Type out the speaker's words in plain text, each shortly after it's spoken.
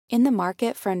In the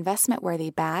market for investment-worthy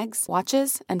bags,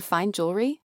 watches, and fine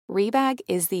jewelry, Rebag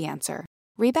is the answer.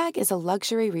 Rebag is a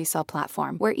luxury resale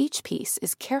platform where each piece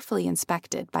is carefully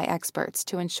inspected by experts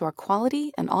to ensure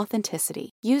quality and authenticity.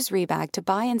 Use Rebag to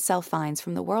buy and sell finds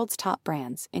from the world's top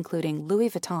brands, including Louis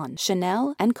Vuitton,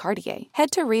 Chanel, and Cartier. Head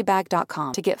to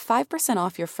Rebag.com to get 5%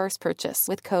 off your first purchase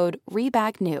with code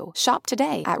REBAGNEW. Shop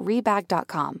today at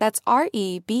Rebag.com. That's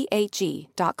REBAG.com.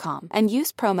 And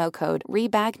use promo code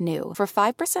REBAGNEW for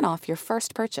 5% off your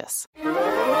first purchase.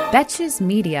 Betches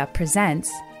Media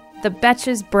presents the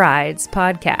Betches Brides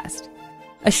podcast,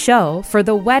 a show for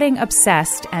the wedding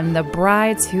obsessed and the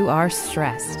brides who are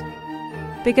stressed.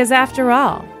 Because after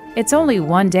all, it's only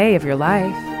one day of your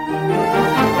life.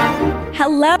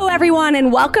 Hello, everyone,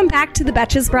 and welcome back to the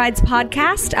Betches Brides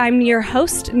podcast. I'm your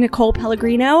host, Nicole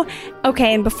Pellegrino.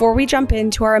 Okay, and before we jump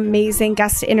into our amazing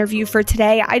guest interview for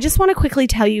today, I just want to quickly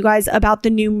tell you guys about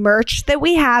the new merch that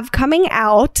we have coming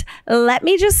out. Let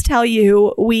me just tell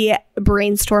you, we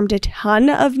brainstormed a ton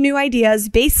of new ideas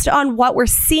based on what we're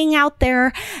seeing out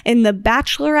there in the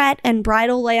bachelorette and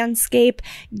bridal landscape.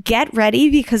 Get ready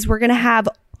because we're going to have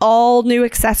all new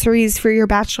accessories for your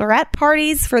bachelorette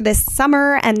parties for this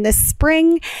summer and this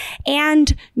spring,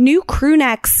 and new crew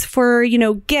necks for,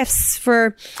 gifts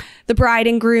for the bride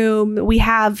and groom. We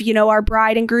have, our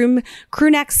bride and groom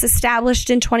crew necks established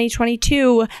in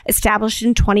 2022, established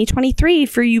in 2023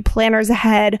 for you planners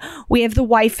ahead. We have the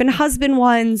wife and husband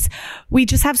ones. We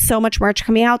just have so much merch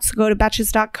coming out. So go to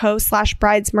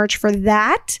betches.co/brides merch for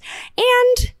that.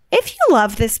 And if you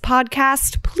love this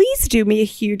podcast, please do me a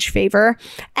huge favor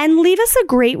and leave us a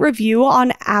great review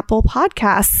on Apple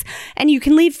Podcasts. And you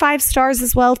can leave 5 stars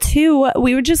as well, too.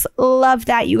 We would just love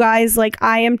that, you guys.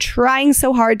 I am trying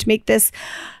so hard to make this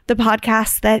the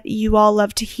podcast that you all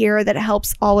love to hear, that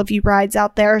helps all of you brides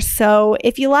out there. So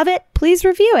if you love it, please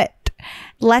review it.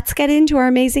 Let's get into our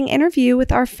amazing interview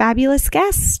with our fabulous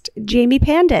guest, Jamie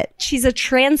Pandit. She's a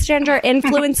transgender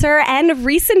influencer and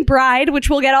recent bride, which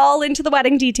we'll get all into the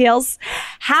wedding details.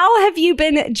 How have you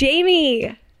been,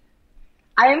 Jamie?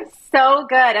 I'm so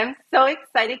good. I'm so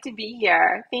excited to be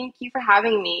here. Thank you for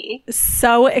having me.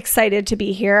 So excited to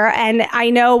be here. And I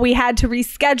know we had to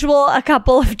reschedule a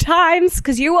couple of times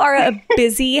because you are a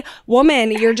busy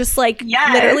woman. You're just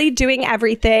literally doing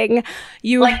everything.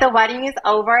 The wedding is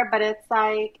over, but it's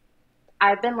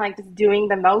I've been just doing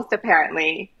the most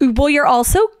apparently. Well, you're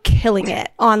also killing it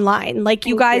online.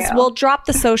 You guys will drop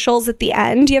the socials at the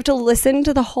end. You have to listen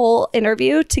to the whole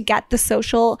interview to get the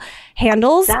social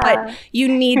handles, but you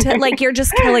need to, you're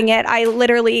just killing it. I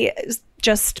literally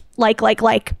just like.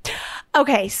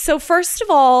 Okay, so first of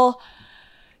all,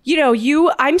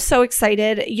 I'm so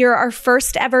excited. You're our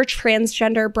first ever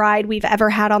transgender bride we've ever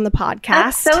had on the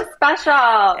podcast. That's so special.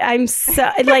 I'm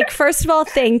so, first of all,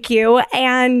 thank you.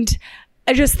 And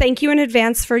I just thank you in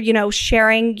advance for,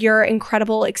 sharing your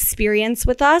incredible experience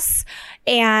with us.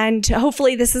 And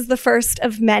hopefully this is the first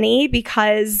of many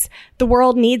because the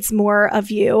world needs more of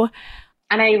you.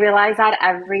 And I realize that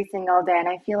every single day. And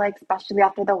I feel especially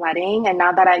after the wedding and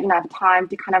now that I have time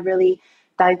to kind of really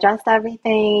digest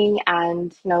everything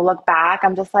and, look back,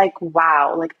 I'm just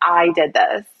wow, I did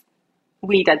this.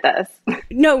 We did this.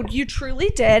 No, you truly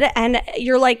did. And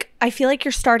you're I feel like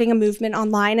you're starting a movement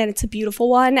online and it's a beautiful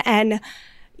one. And,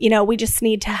 we just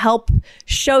need to help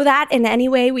show that in any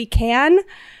way we can.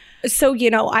 So,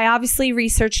 I obviously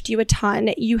researched you a ton.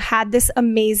 You had this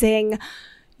amazing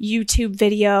YouTube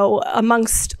video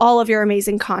amongst all of your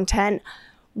amazing content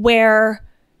where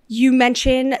you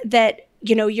mentioned that,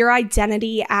 your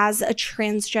identity as a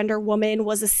transgender woman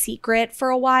was a secret for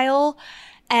a while.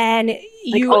 And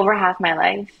you over half my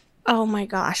life. Oh my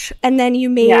gosh. And then you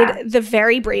made the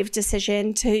very brave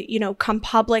decision to, come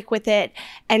public with it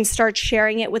and start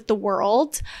sharing it with the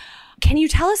world. Can you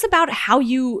tell us about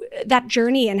that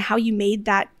journey and how you made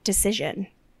that decision?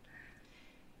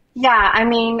 Yeah, I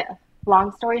mean,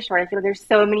 long story short, I feel there's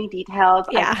so many details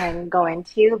I can go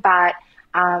into, but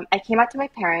I came out to my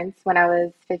parents when I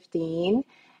was 15,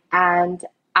 and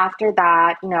after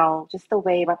that, just the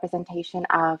way representation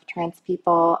of trans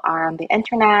people are on the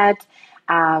internet,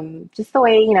 just the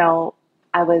way,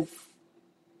 I was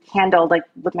handled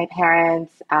with my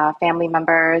parents, family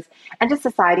members, and just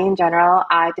society in general,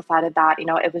 I decided that,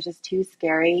 it was just too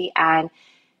scary. And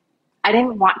I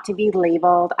didn't want to be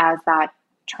labeled as that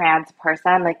trans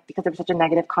person, because there was such a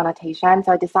negative connotation.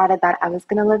 So I decided that I was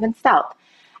going to live in stealth.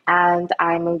 And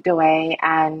I moved away,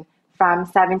 and from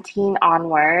 17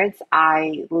 onwards,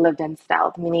 I lived in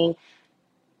stealth, meaning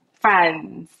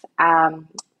friends.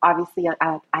 Obviously,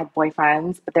 I had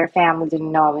boyfriends, but their family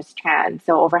didn't know I was trans.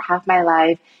 So over half my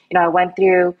life, I went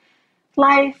through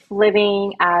life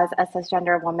living as a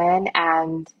cisgender woman,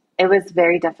 and it was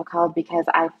very difficult because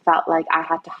I felt like I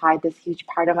had to hide this huge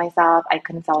part of myself. I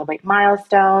couldn't celebrate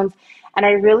milestones, and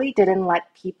I really didn't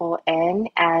let people in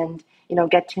and,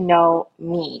 get to know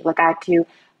me. Like I had to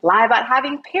lie about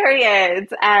having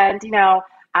periods, and,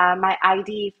 my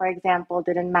ID, for example,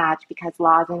 didn't match because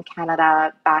laws in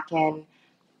Canada back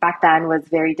then was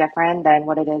very different than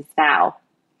what it is now.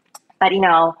 But,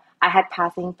 I had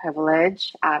passing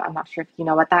privilege. I'm not sure if you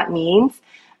know what that means,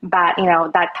 but,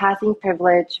 that passing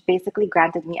privilege basically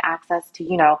granted me access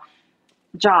to,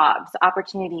 jobs,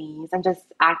 opportunities, and just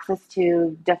access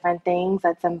to different things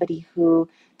that somebody who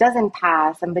doesn't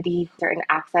pass, somebody who certain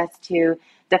access to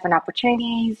different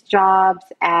opportunities, jobs,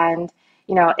 and,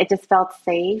 it just felt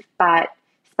safe. But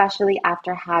especially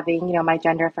after having, my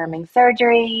gender affirming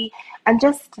surgery and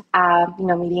just,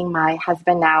 meeting my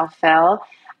husband now, Phil,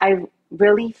 I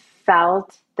really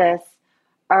felt this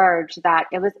urge that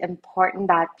it was important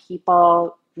that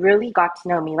people really got to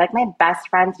know me. Like my best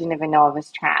friends didn't even know I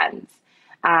was trans,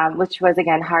 which was,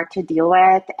 again, hard to deal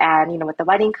with. And, with the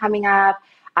wedding coming up,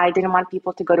 I didn't want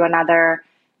people to go to another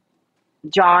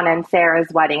John and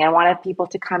Sarah's wedding. I wanted people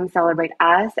to come celebrate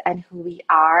us and who we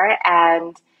are.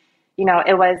 And,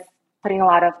 it was putting a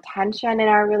lot of tension in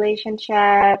our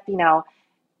relationship.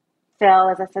 Phil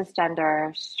is a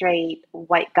cisgender, straight,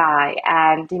 white guy.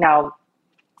 And,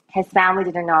 his family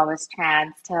didn't know I was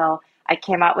trans till I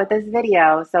came out with this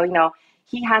video. So,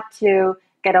 he had to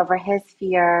get over his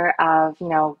fear of,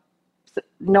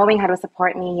 knowing how to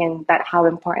support me and that how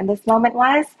important this moment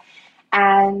was.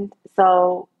 And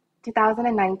so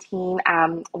 2019,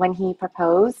 when he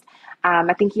proposed,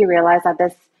 I think he realized that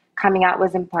this coming out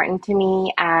was important to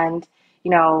me. And,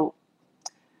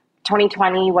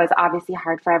 2020 was obviously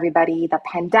hard for everybody, the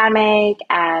pandemic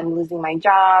and losing my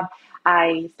job.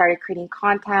 I started creating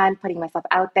content, putting myself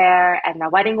out there, and the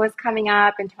wedding was coming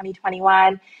up in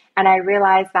 2021. And I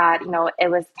realized that, it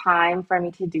was time for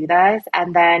me to do this.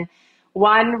 And then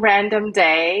one random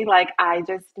day, I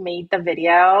just made the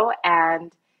video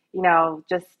and,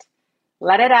 just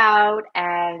let it out.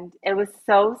 And it was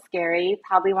so scary,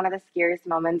 probably one of the scariest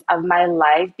moments of my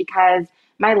life, because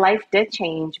my life did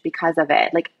change because of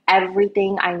it. Like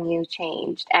everything I knew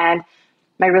changed, and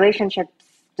my relationships,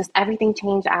 just everything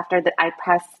changed after that I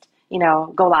pressed,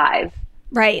 go live.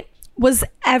 Right. Was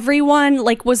everyone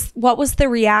what was the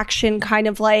reaction kind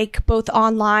of like, both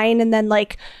online and then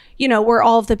were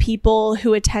all of the people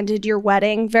who attended your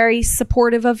wedding very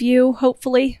supportive of you,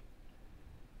 hopefully?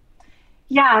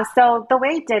 Yeah, so the way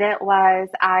I did it was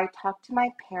I talked to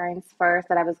my parents first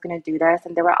that I was going to do this,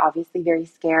 and they were obviously very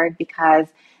scared because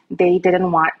they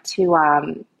didn't want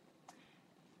to,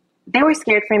 they were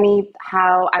scared for me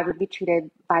how I would be treated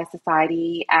by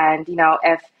society, and,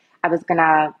 if I was going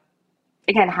to,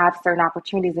 again, have certain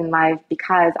opportunities in life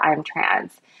because I'm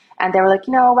trans. And they were like,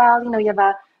 well, you have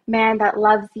a man that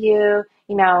loves you,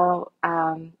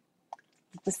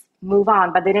 just move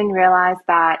on. But they didn't realize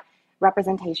that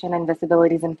representation and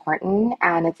visibility is important,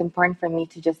 and it's important for me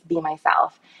to just be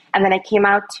myself. And then I came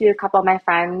out to a couple of my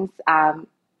friends,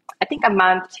 I think a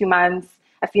month, 2 months,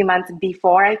 a few months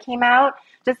before I came out,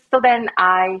 just so then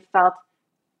I felt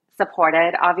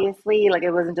supported, obviously. Like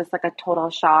it wasn't just like a total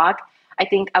shock. I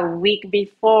think a week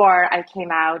before I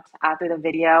came out through the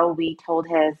video, we told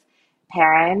his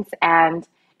parents. And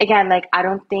again, I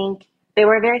don't think they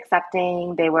were very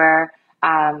accepting. They were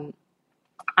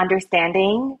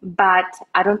understanding, but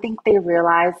I don't think they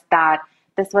realized that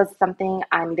this was something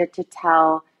I needed to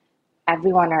tell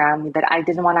everyone around me, that I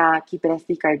didn't want to keep it a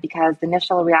secret, because the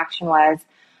initial reaction was,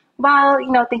 well,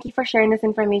 thank you for sharing this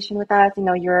information with us.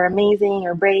 You're amazing,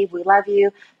 you're brave, we love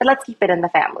you, but let's keep it in the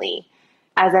family,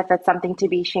 as if it's something to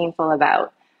be shameful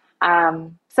about.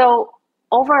 So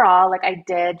overall, I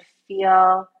did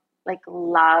feel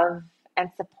love and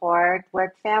support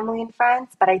with family and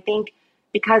friends, but I think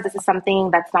because this is something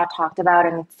that's not talked about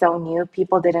and it's so new,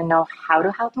 people didn't know how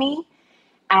to help me.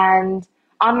 And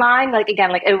online,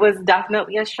 again, it was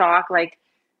definitely a shock.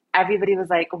 Everybody was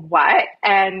like, what?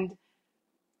 And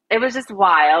it was just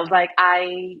wild.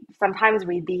 I sometimes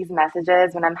read these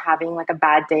messages when I'm having a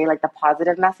bad day, the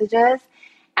positive messages.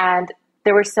 And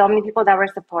there were so many people that were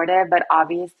supportive, but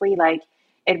obviously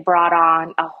it brought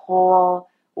on a whole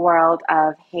world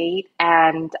of hate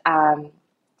and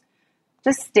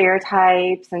just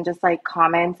stereotypes and just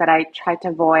comments that I tried to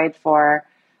avoid for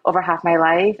over half my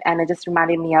life. And it just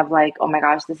reminded me of oh my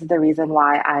gosh, this is the reason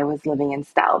why I was living in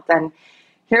stealth. And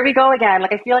here we go again.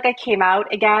 I feel I came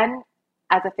out again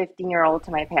as a 15-year-old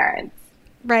to my parents.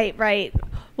 Right.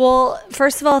 Well,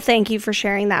 first of all, thank you for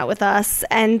sharing that with us.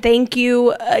 And thank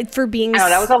you for being...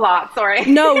 that was a lot. Sorry.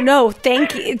 No,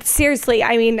 thank you. Seriously,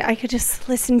 I mean, I could just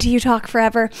listen to you talk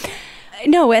forever.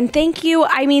 No, and thank you.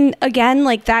 I mean, again,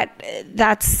 like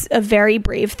that's a very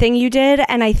brave thing you did.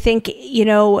 And I think, you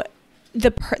know,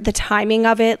 the timing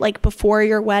of it, like before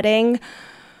your wedding,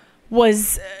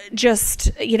 was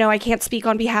just, you know, I can't speak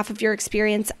on behalf of your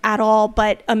experience at all,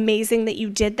 but amazing that you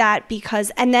did that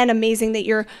and then amazing that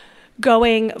you're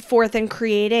going forth and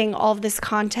creating all of this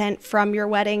content from your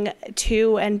wedding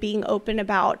too, and being open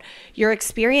about your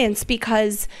experience,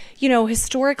 because, you know,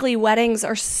 historically weddings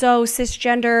are so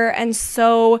cisgender and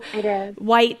so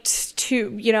white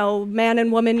to, you know, man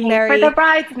and woman Pink marry. for the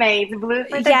bridesmaids, blue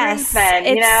for the groomsmen,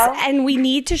 you know? And we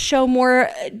need to show more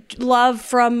love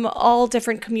from all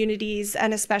different communities,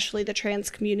 and especially the trans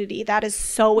community. That is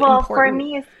so important. Well, for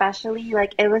me especially,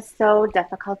 like, it was so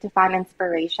difficult to find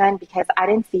inspiration because I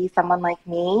didn't see someone like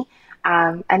me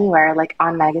anywhere, like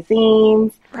on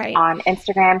magazines, on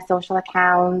Instagram, social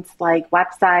accounts, like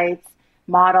websites,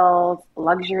 models,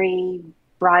 luxury,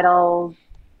 bridal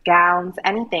gowns,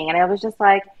 anything. And I was just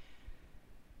like,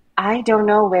 I don't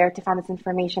know where to find this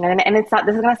information. And it's not,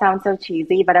 this is going to sound so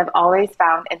cheesy, but I've always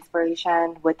found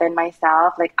inspiration within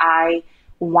myself. Like, I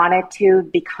wanted to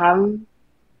become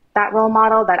that role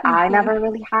model that I never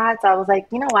really had. So I was like,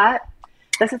 you know what?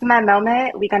 This is my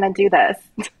moment. We're going to do this.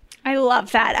 I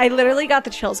love that. I literally got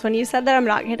the chills when you said that. I'm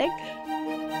not kidding.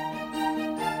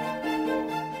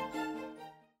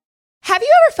 Have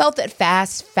you ever felt that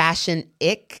fast fashion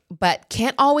ick, but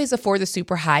can't always afford the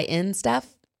super high-end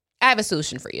stuff? I have a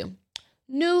solution for you.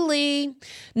 Nuuly.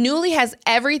 Nuuly has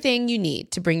everything you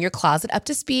need to bring your closet up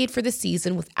to speed for the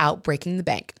season without breaking the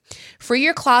bank. Free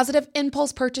your closet of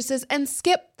impulse purchases and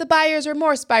skip the buyer's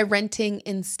remorse by renting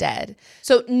instead.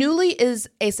 So Nuuly is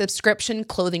a subscription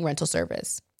clothing rental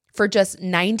service. For just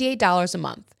 $98 a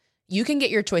month, you can get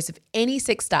your choice of any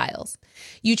 6 styles.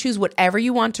 You choose whatever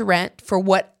you want to rent for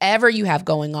whatever you have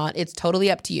going on. It's totally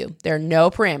up to you. There are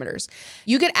no parameters.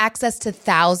 You get access to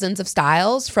thousands of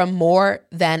styles from more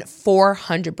than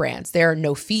 400 brands. There are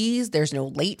no fees. There's no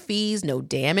late fees, no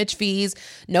damage fees,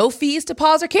 no fees to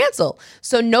pause or cancel.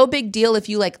 So no big deal if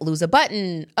you like lose a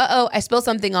button, I spilled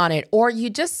something on it, or you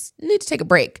just need to take a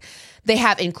break. They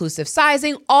have inclusive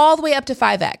sizing all the way up to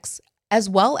 5X. As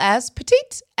well as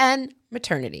petite and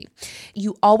maternity.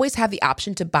 You always have the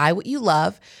option to buy what you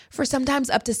love for sometimes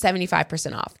up to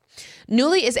 75% off.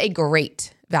 Nuuly is a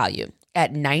great value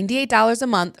at $98 a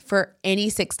month for any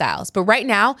 6 styles. But right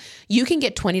now, you can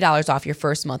get $20 off your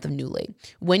first month of Nuuly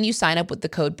when you sign up with the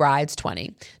code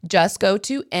BRIDES20. Just go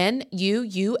to NUULY.com.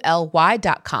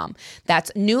 That's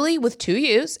Nuuly with 2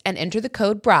 U's and enter the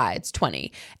code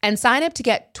BRIDES20 and sign up to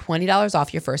get $20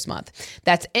 off your first month.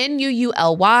 That's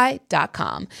NUULY.com.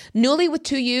 Nuuly with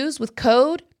 2 U's with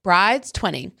code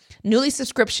BRIDES20. Nuuly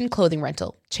subscription clothing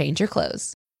rental. Change your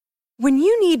clothes. When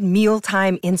you need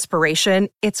mealtime inspiration,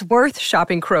 it's worth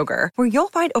shopping Kroger, where you'll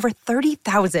find over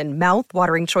 30,000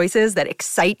 mouth-watering choices that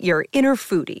excite your inner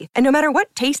foodie. And no matter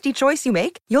what tasty choice you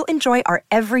make, you'll enjoy our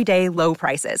everyday low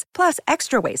prices, plus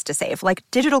extra ways to save, like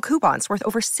digital coupons worth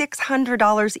over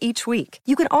 $600 each week.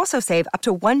 You can also save up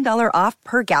to $1 off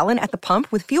per gallon at the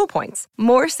pump with fuel points.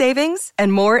 More savings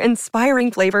and more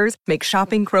inspiring flavors make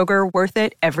shopping Kroger worth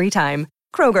it every time.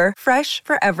 Kroger, fresh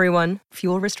for everyone.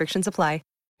 Fuel restrictions apply.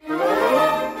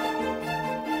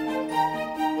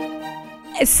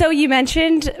 So you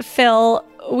mentioned Phil.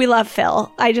 We love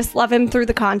Phil. I just love him through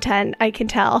the content. I can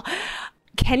tell.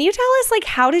 Can you tell us, like,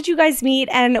 how did you guys meet?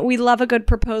 And we love a good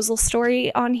proposal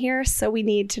story on here, so we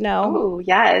need to know. Oh,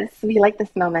 yes. We like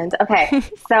this moment. Okay.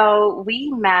 So we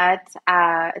met,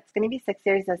 it's going to be 6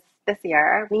 years this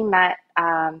year. We met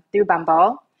through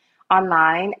Bumble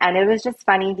online. And it was just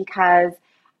funny because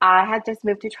I had just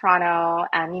moved to Toronto,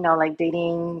 and, you know, like,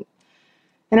 dating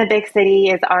in a big city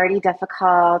is already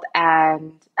difficult,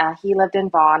 and he lived in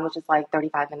Vaughan, which is like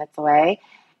 35 minutes away.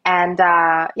 And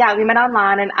yeah, we met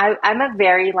online, and I'm a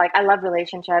very, like, I love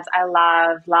relationships. I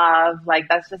love, like,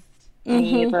 that's just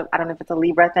me. I don't know if it's a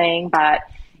Libra thing, but,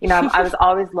 you know, I was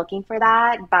always looking for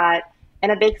that. But in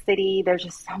a big city, there's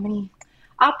just so many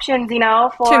options, you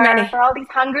know, for all these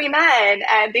hungry men,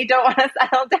 and they don't want to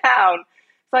settle down.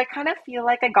 So I kind of feel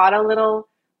like I got a little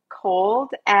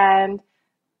cold, and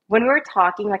when we were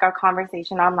talking, like, our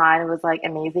conversation online was, like,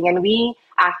 amazing. And we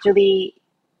actually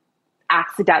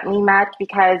accidentally met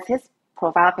because his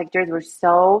profile pictures were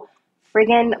so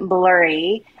friggin'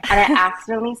 blurry, and I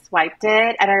accidentally swiped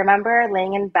it. And I remember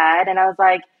laying in bed, and I was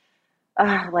like,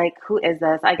 ugh, like, who is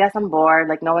this? I guess I'm bored.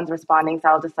 Like, no one's responding, so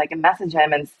I'll just, like, message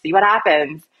him and see what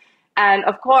happens. And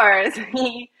of course,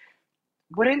 he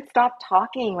wouldn't stop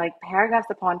talking, like paragraphs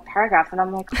upon paragraphs. And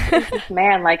I'm like, who is this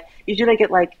man? Like, usually I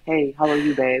get like, hey, how are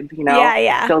you, babe? You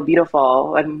know, so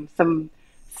beautiful. And some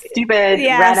stupid,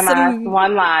 random ass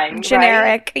one line.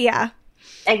 Generic, right? Yeah.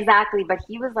 Exactly. But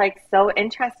he was like so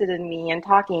interested in me and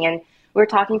talking. And we were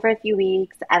talking for a few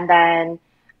weeks. And then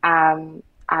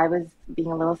I was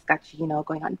being a little sketchy, you know,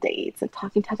 going on dates and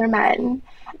talking to other men.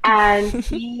 And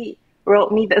he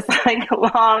wrote me this like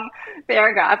long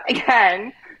paragraph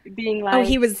again, being like, oh,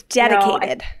 he was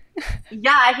dedicated.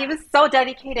 Yeah, he was so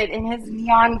dedicated in his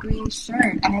neon green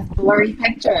shirt and his blurry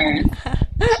pictures.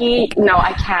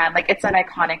 I can't. Like, it's an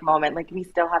iconic moment. Like, we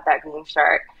still have that green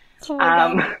shirt. Oh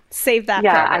my God. Save that.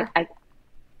 Yeah, I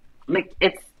like,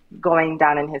 it's going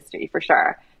down in history for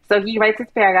sure. So he writes this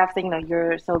paragraph saying, you know,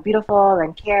 you're so beautiful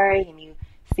and caring, and you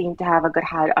seem to have a good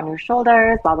head on your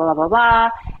shoulders, blah, blah, blah, blah, blah.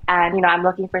 And, you know, I'm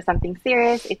looking for something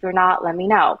serious. If you're not, let me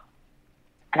know.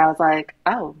 And I was like,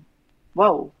 oh,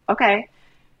 whoa, okay.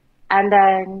 And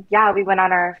then, we went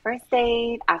on our first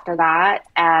date after that,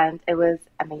 and it was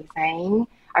amazing.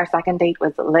 Our second date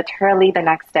was literally the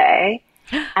next day.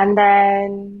 And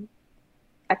then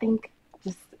I think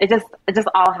it just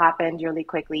all happened really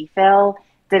quickly. Phil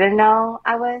didn't know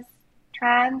I was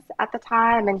trans at the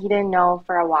time, and he didn't know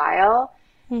for a while.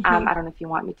 I don't know if you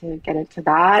want me to get into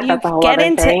that. That's a whole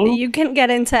other thing. You can get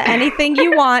into anything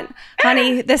you want,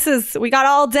 honey. We got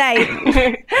all day.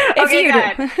 Okay,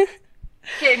 good.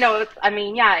 Okay, no, I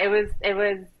mean, it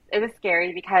was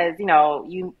scary because, you know,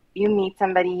 you meet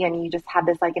somebody and you just have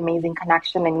this like amazing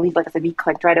connection, and like I said, we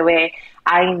clicked right away.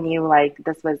 I knew like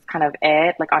this was kind of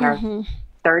it, like on our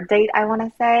third date, I want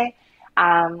to say.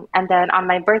 And then on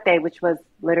my birthday, which was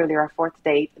literally our fourth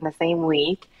date in the same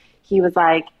week, he was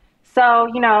like, so,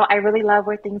 you know, I really love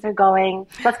where things are going.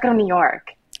 Let's go to New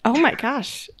York. Oh my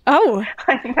gosh. Oh,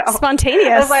 I know. Spontaneous.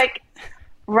 I was like,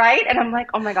 right? And I'm like,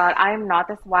 oh my God, I am not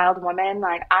this wild woman.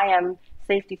 Like, I am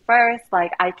safety first.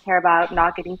 Like, I care about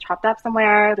not getting chopped up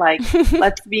somewhere. Like,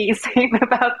 let's be safe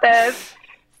about this.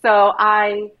 So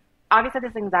I obviously had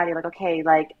this anxiety, like, okay,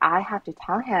 like, I have to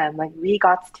tell him. Like, we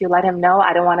got to let him know.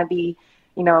 I don't want to be,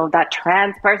 you know, that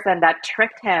trans person that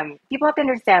tricked him. People have to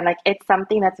understand, like, it's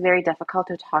something that's very difficult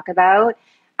to talk about.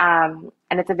 And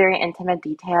it's a very intimate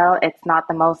detail. It's not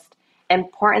the most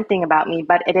important thing about me,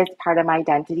 but it is part of my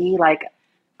identity. Like,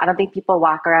 I don't think people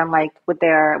walk around like with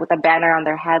a banner on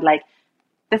their head, like,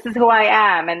 this is who I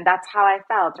am. And that's how I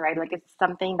felt, right? Like, it's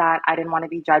something that I didn't want to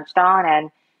be judged on.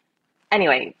 And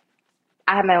anyway,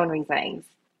 I have my own reasonings.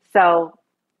 So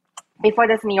before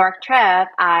this New York trip,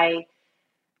 I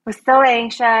was so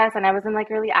anxious and I wasn't like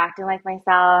really acting like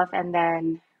myself. And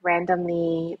then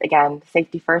randomly, again,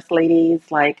 safety first, ladies,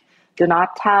 like, do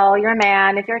not tell your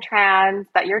man if you're trans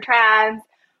that you're trans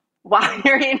while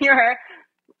you're in your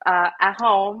at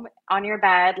home on your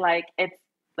bed. Like, it's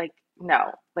like,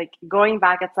 no, like, going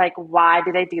back, it's like, why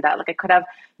did I do that? Like, I could have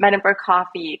met him for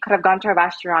coffee, could have gone to a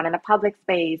restaurant, in a public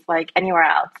space, like anywhere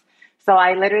else. So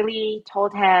I literally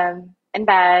told him in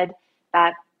bed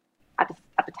that I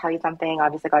have to tell you something.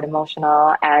 Obviously, I got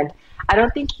emotional, and I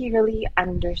don't think he really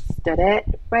understood it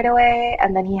right away.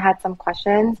 And then he had some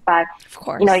questions, but of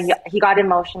course, you know, he got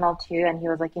emotional too, and he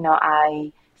was like, you know,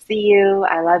 I see you,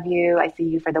 I love you, I see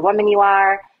you for the woman you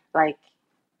are, like,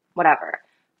 whatever.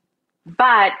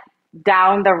 But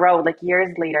down the road, like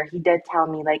years later, he did tell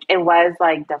me, like, it was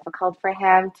like difficult for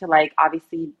him to like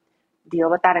obviously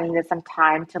deal with that, and he needed some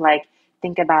time to like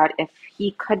think about if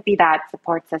he could be that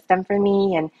support system for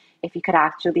me, and if he could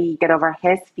actually get over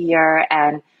his fear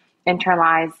and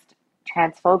internalized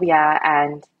transphobia.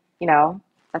 And, you know,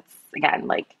 that's, again,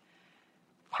 like,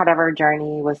 part of our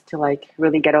journey was to like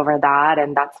really get over that.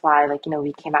 And that's why, like, you know,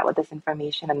 we came out with this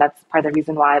information, and that's part of the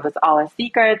reason why it was all a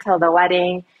secret till the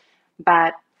wedding.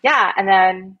 But yeah, and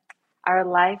then our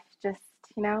life just,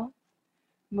 you know,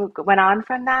 went on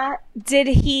from that.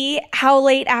 How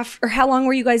long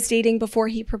were you guys dating before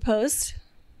he proposed?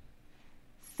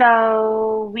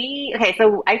 So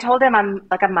I told him I'm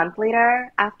like a month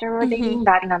later after we were dating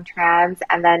that, and I'm trans.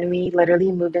 And then we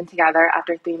literally moved in together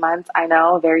after 3 months. I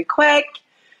know, very quick.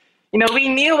 You know, we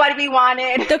knew what we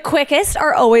wanted. The quickest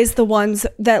are always the ones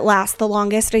that last the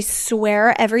longest. I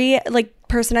swear, every like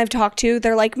person I've talked to,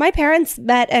 they're like, my parents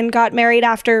met and got married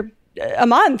after a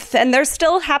month, and they're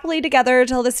still happily together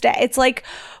till this day. It's like,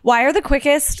 why are the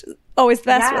quickest always the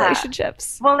best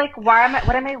relationships? Well, like,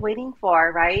 what am I waiting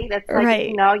for, right? It's like, right.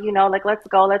 you know, like, let's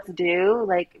go, let's do,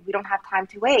 like, we don't have time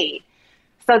to wait.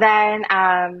 So then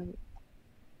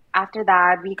after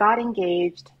that, we got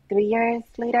engaged 3 years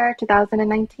later,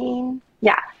 2019.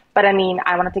 Yeah. But I mean,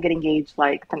 I wanted to get engaged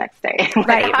like the next day.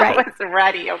 Right. I was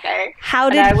ready, okay?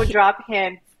 I would drop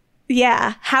hints.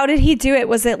 Yeah. How did he do it?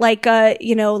 Was it like a,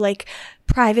 like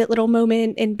private little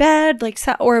moment in bed,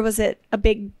 or was it a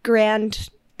big grand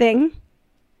thing?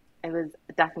 It was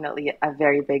definitely a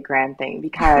very big grand thing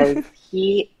because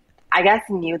he, I guess,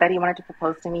 knew that he wanted to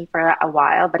propose to me for a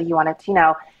while, but he wanted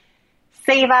to,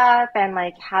 save up and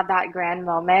like have that grand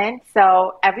moment.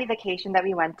 So every vacation that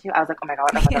we went to, I was like, oh my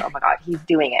God, he's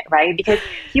doing it, right? Because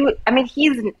he's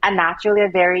naturally a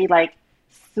very like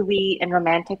sweet and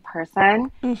romantic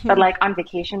person, but like on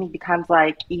vacation he becomes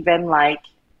like even like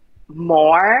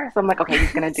more. So I'm like, okay,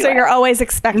 he's gonna do it. So you're always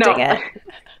expecting it.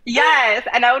 Yes,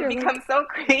 and I would become so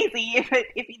crazy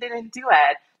if he didn't do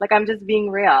it. Like I'm just being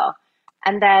real.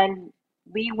 And then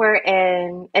we were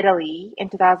in Italy in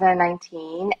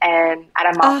 2019 and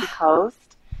at Amalfi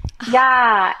Coast.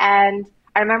 Yeah, and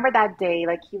I remember that day,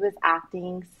 like he was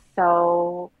acting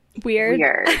so weird.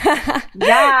 Yeah.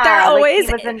 They're always,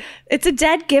 it's a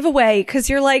dead giveaway because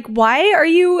you're like, why are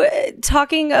you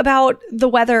talking about the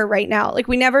weather right now? Like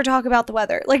we never talk about the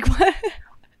weather. Like what?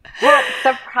 Well,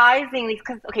 surprisingly,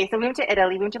 because, so we went to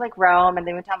Italy, we went to like Rome and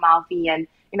then we went to Amalfi and,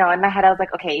 in my head I was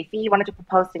like, okay, if he wanted to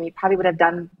propose to me, he probably would have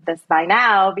done this by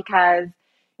now because,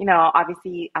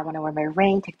 obviously I want to wear my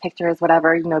ring, take pictures,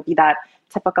 whatever, be that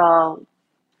typical,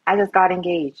 I just got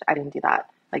engaged. I didn't do that.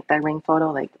 Like the ring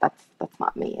photo, like that's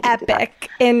not me. Epic.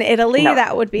 In Italy,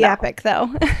 that would be epic though.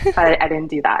 But I didn't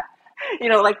do that.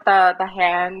 Like the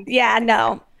hand. Yeah,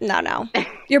 no.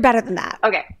 You're better than that.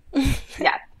 Okay.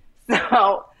 Yeah.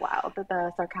 So, wow,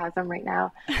 the sarcasm right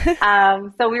now.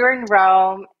 So we were in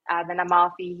Rome, then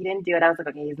Amalfi. He didn't do it. I was like,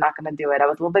 okay, he's not going to do it. I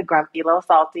was a little bit grumpy, a little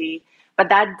salty. But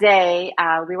that day,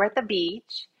 we were at the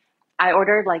beach. I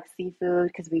ordered like seafood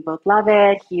because we both love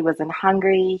it. He wasn't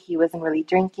hungry. He wasn't really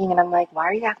drinking. And I'm like, why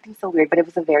are you acting so weird? But it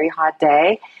was a very hot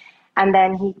day. And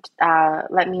then he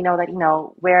let me know that,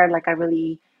 wear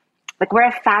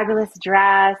a fabulous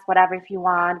dress, whatever, if you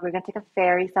want. We're going to take a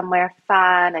ferry somewhere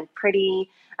fun and pretty.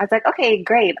 I was like, okay,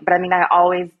 great. But I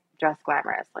always dress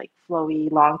glamorous, like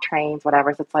flowy, long trains,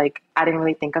 whatever. So it's like, I didn't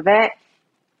really think of it.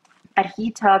 But he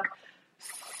took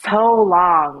so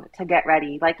long to get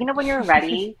ready. Like, when you're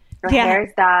ready, your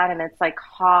hair's done and it's like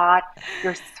hot,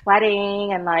 you're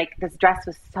sweating and like this dress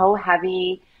was so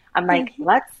heavy. I'm like,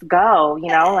 let's go,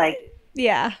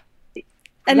 Yeah.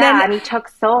 And he took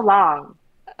so long.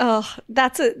 Oh,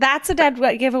 that's a dead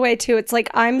giveaway too. It's like,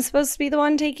 I'm supposed to be the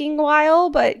one taking a while,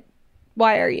 but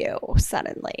why are you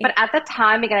suddenly? But at the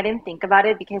time, again, I didn't think about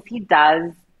it because he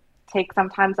does take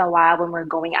sometimes a while when we're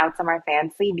going out somewhere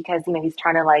fancy because, he's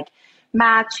trying to like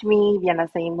match me, be on the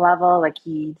same level. Like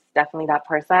he's definitely that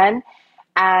person.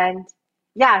 And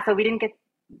yeah, so we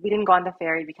didn't go on the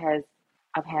ferry because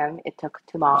of him. It took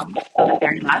too long. So the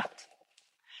ferry left.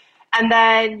 And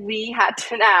then we had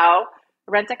to now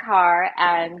rent a car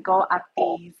and go up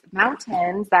these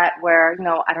mountains that were,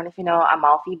 I don't know if you know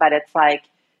Amalfi, but it's like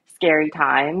scary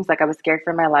times. Like I was scared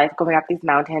for my life going up these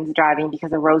mountains, driving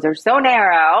because the roads are so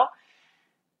narrow.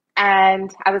 And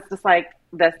I was just like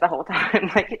this the whole time.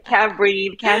 Like can't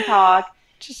breathe, can't talk.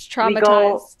 Just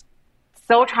traumatized.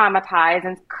 So traumatized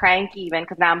and cranky even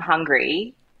because now I'm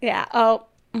hungry. Yeah. Oh.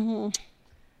 Mm-hmm.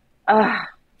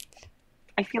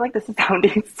 I feel like this is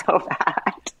sounding so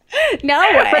bad. No,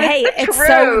 hey, it's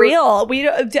so real. We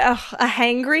a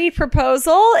hangry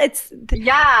proposal. It's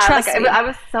trust me. I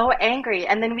was so angry,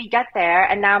 and then we get there,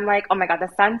 and now I'm like, oh my God, the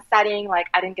sun's setting. Like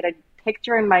I didn't get a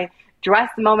picture in my dress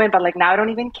moment, but like now I don't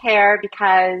even care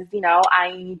because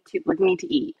I need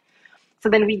to eat. So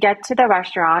then we get to the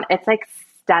restaurant. It's like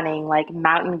stunning, like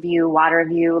mountain view, water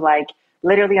view, like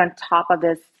literally on top of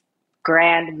this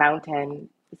grand mountain.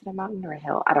 Is it a mountain or a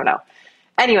hill? I don't know.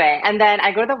 Anyway, and then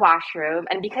I go to the washroom,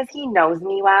 and because he knows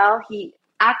me well, he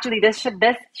actually, this should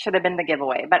have been the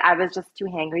giveaway, but I was just too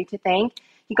hangry to think.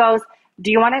 He goes, do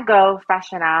you want to go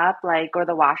freshen up, like go to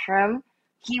the washroom?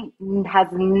 He has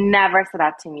never said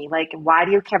that to me. Like, why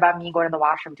do you care about me going to the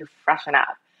washroom to freshen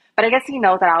up? But I guess he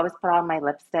knows that I always put on my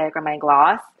lipstick or my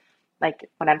gloss, like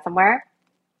when I'm somewhere.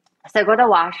 So I go to the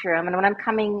washroom, and when I'm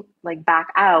coming like back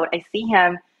out, I see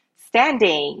him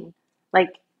standing like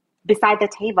beside the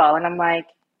table, and I'm like,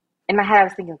 in my head I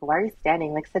was thinking, why are you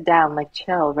standing? Like sit down, like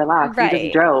chill, relax. Right. You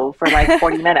just drove for like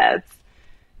 40 minutes.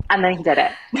 And then he did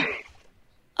it.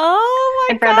 Oh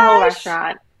my god. In front of the whole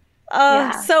restaurant.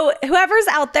 So whoever's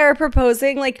out there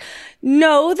proposing, like,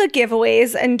 know the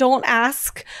giveaways and don't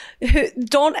ask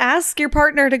your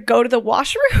partner to go to the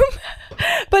washroom.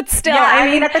 But still, I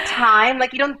mean at the time,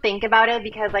 like you don't think about it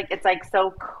because like it's like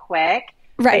so quick.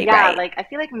 Right. But yeah, right. Like I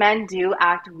feel like men do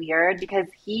act weird because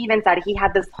he even said he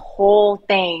had this whole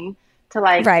thing to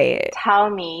like tell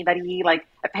me that he like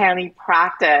apparently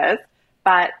practiced.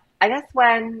 But I guess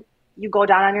when you go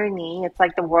down on your knee, it's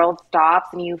like the world stops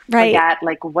and you forget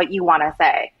like what you want to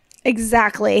say.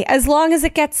 Exactly. As long as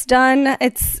it gets done,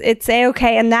 it's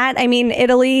A-okay. And that, I mean,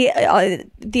 Italy,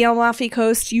 the Amalfi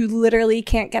Coast, you literally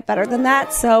can't get better than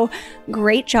that. So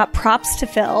great job. Props to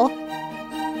Phil.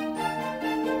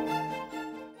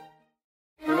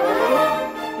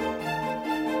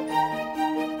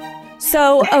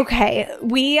 So, okay,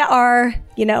 we are,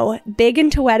 big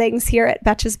into weddings here at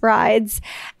Betches Brides,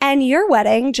 and your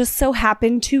wedding just so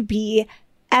happened to be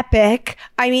epic.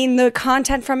 I mean, the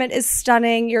content from it is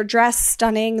stunning. Your dress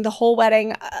stunning. The whole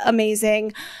wedding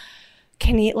amazing.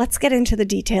 Let's get into the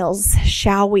details,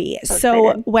 shall we?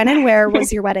 So when and where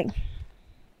was your wedding?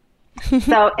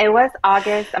 So it was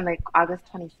August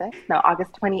 26th. No,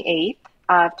 August 28th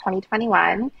of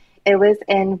 2021. It was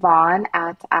in Vaughan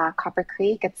at Copper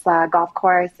Creek. It's a golf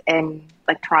course in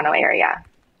like Toronto area.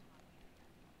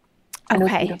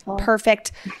 Okay,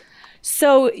 perfect.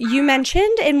 So you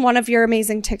mentioned in one of your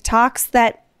amazing TikToks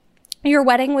that your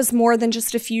wedding was more than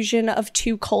just a fusion of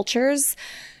two cultures.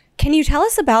 Can you tell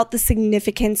us about the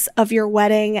significance of your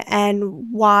wedding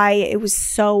and why it was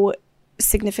so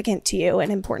significant to you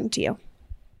and important to you?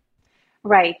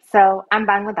 Right. So I'm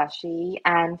Bangladeshi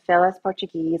and Phil is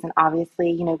Portuguese. And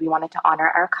obviously, we wanted to honor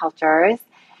our cultures.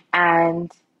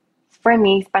 And for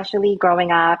me, especially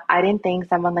growing up, I didn't think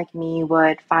someone like me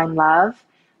would find love,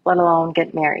 let alone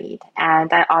get married.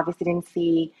 And I obviously didn't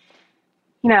see,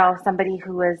 somebody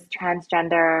who was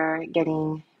transgender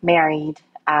getting married,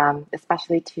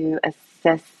 especially to a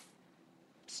cis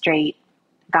straight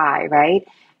guy, right?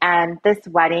 And this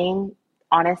wedding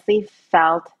honestly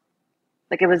felt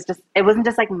like it wasn't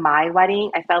just like my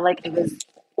wedding. I felt like it was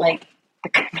like the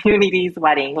community's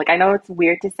wedding. Like, I know it's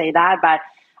weird to say that, but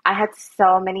I had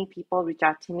so many people reach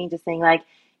out to me just saying like,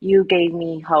 you gave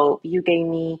me hope. You gave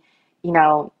me,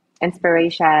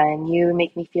 inspiration. You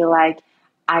make me feel like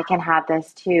I can have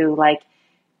this too. Like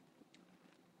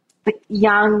the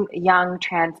young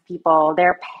trans people,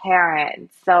 their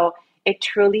parents. So it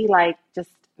truly like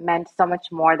just meant so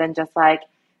much more than just like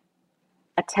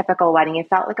a typical wedding. It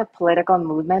felt like a political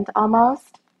movement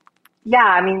almost. Yeah,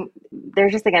 I mean,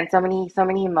 there's just, again, so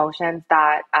many emotions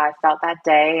that I felt that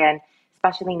day. And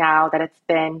especially now that it's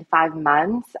been 5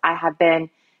 months, I have been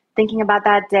thinking about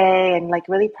that day and like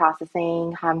really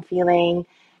processing how I'm feeling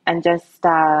and just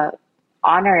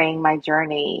honoring my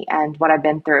journey and what I've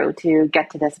been through to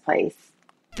get to this place.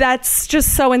 That's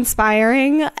just so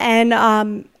inspiring. And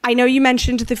I know you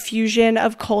mentioned the fusion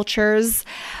of cultures.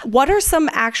 What are some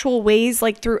actual ways,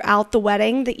 like throughout the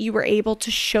wedding, that you were able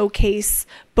to showcase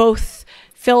both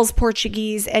Phil's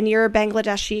Portuguese and your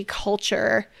Bangladeshi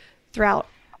culture throughout?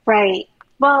 Right.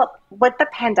 Well, with the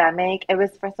pandemic, it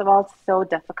was, first of all, so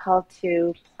difficult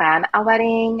to plan a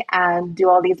wedding and do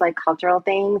all these like cultural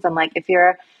things. And like if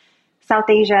you're South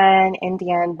Asian,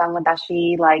 Indian,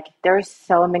 Bangladeshi, like there's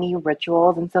so many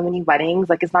rituals and so many weddings.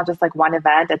 Like it's not just like one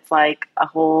event. It's like a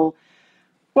whole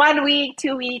 1 week,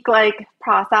 2 week like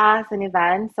process and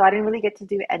event. So I didn't really get to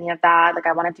do any of that. Like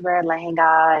I wanted to wear a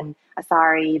lehenga and a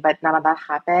sari, but none of that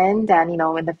happened. And,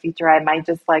 in the future, I might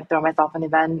just like throw myself an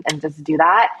event and just do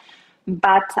that.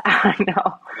 But I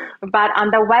know. But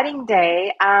on the wedding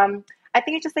day, I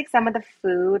think it's just like some of the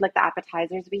food, like the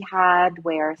appetizers we had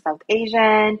were South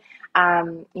Asian.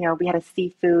 We had a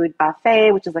seafood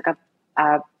buffet, which is like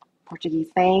a Portuguese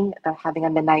thing, having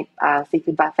a midnight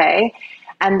seafood buffet.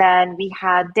 And then we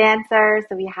had dancers.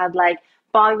 So we had like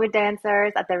Bollywood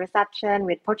dancers at the reception.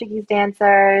 We had Portuguese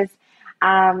dancers.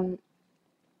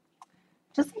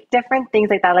 Just like different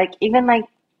things like that. Like even like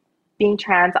being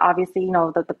trans, obviously,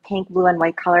 the pink, blue, and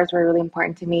white colors were really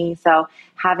important to me. So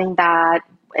having that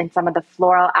and some of the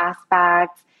floral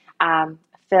aspects,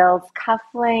 Phil's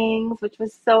cufflinks, which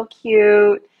was so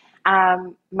cute.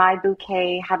 My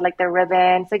bouquet had like the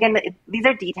ribbon. So again, these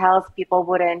are details people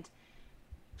wouldn't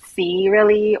see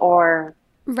really, or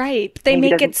right. They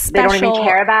make it special. They don't even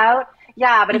care about.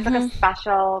 Yeah, but it's like a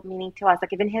special meaning to us.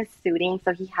 Like even his suiting.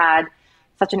 So he had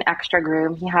such an extra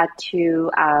groom. He had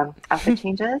 2 outfit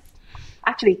changes.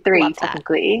 Actually 3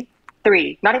 technically.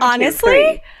 3, not even honestly? 2,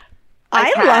 3.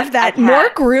 I love that. More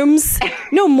grooms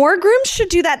should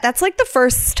do that. That's like the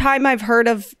first time I've heard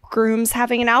of grooms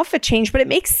having an outfit change, but it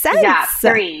makes sense. Yeah,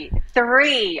 3.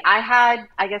 I had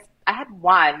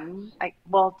 1.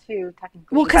 2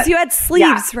 technically. Well, because you had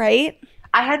sleeves, right?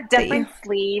 I had different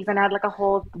sleeves and I had like a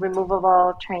whole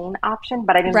removable train option,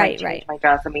 but I didn't change my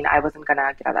dress. I mean, I wasn't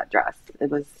gonna get out of that dress. It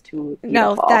was too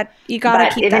beautiful. No, you gotta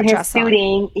keep that dress on.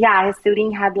 His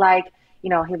suiting had like, he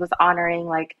was honoring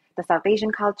like the South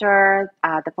Asian culture,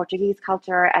 the Portuguese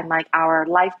culture, and like our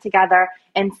life together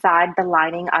inside the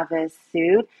lining of his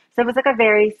suit. So it was like a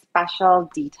very special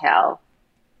detail.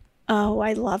 Oh,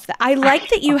 I love that. I like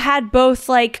that you had both,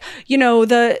 like, you know,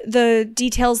 the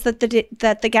details that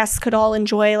the guests could all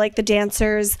enjoy, like the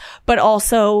dancers, but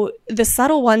also the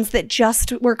subtle ones that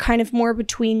just were kind of more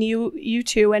between you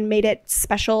two and made it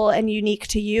special and unique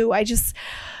to you.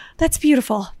 That's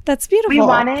beautiful. That's beautiful. We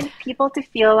wanted people to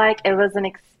feel like it was an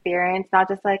experience, not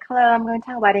just like, hello, I'm going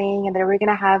to a wedding and then we're going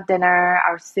to have dinner,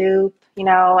 our soup, you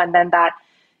know, and then that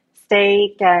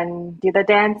steak and do the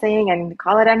dancing and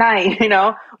call it a night. You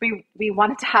know, we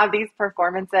wanted to have these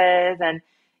performances and,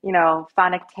 you know,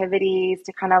 fun activities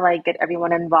to kind of like get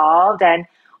everyone involved. And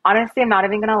honestly, I'm not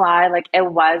even gonna lie, like it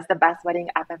was the best wedding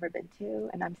I've ever been to,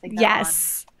 and I'm saying that on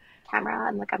camera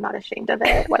and like I'm not ashamed of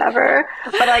it, whatever.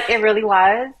 But like it really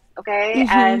was. Okay.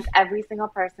 And every single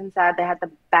person said they had the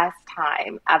best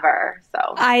time ever.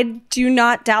 So I do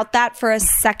not doubt that for a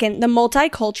second. The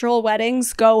multicultural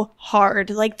weddings go hard.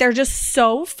 Like they're just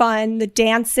so fun. The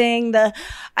dancing,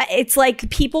 it's like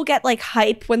people get like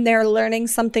hype when they're learning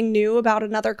something new about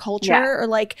another culture or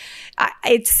like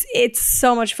it's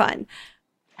so much fun.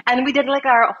 And we did like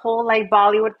our whole like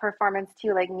Bollywood performance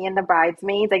too, like me and the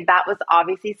bridesmaids. Like that was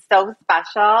obviously so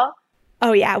special.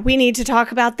 Oh, yeah. We need to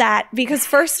talk about that because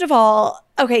first of all,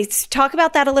 okay, talk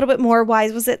about that a little bit more. Why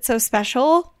was it so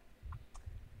special?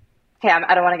 Okay,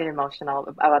 I don't want to get emotional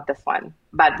about this one,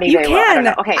 but maybe you I can. will. I don't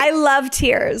know. Okay. I love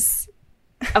tears.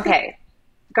 Okay,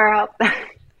 girl.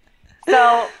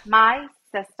 So my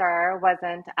sister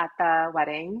wasn't at the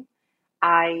wedding.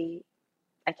 I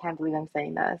can't believe I'm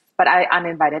saying this, but I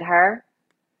uninvited her.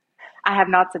 I have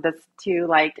not said this to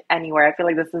like anywhere. I feel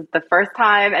like this is the first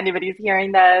time anybody's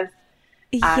hearing this.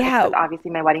 Because obviously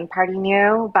my wedding party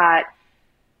knew, but...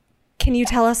 Can you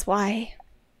tell us why?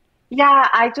 Yeah,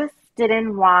 I just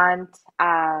didn't want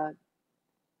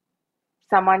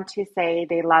someone to say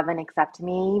they love and accept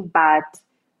me, but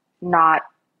not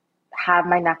have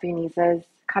my nephew, nieces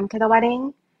come to the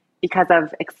wedding because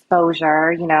of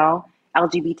exposure, you know,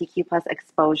 LGBTQ plus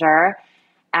exposure,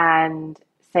 and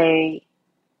say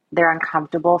they're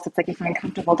uncomfortable. So it's like, if you're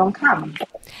uncomfortable, don't come.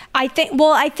 I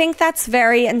think that's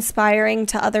very inspiring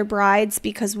to other brides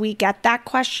because we get that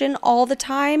question all the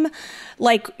time.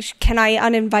 Like, can I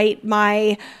uninvite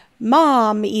my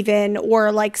mom even,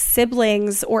 or like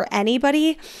siblings or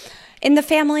anybody in the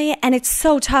family? And it's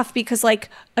so tough because like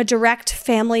a direct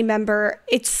family member,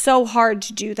 it's so hard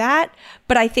to do that.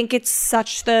 But I think it's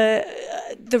such the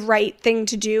right thing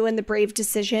to do and the brave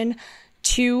decision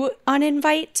to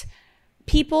uninvite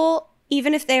people,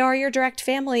 even if they are your direct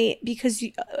family, because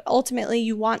ultimately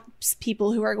you want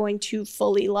people who are going to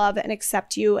fully love and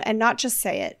accept you and not just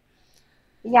say it.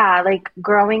 Yeah, like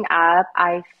growing up,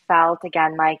 I felt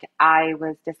again like I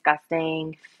was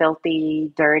disgusting,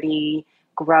 filthy, dirty,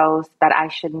 gross, that I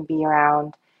shouldn't be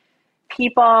around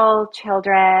people,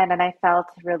 children, and I felt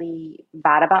really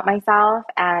bad about myself.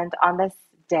 And on this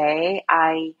day,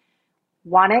 I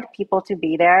wanted people to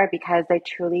be there because they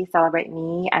truly celebrate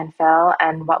me and Phil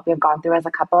and what we've gone through as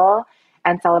a couple,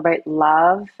 and celebrate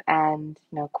love and,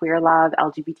 you know, queer love,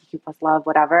 LGBTQ plus love,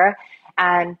 whatever.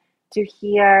 And to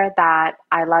hear that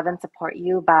I love and support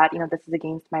you, but, you know, this is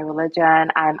against my religion,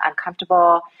 I'm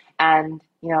uncomfortable, and,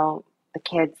 you know, the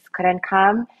kids couldn't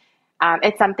come.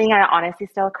 It's something I honestly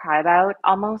still cry about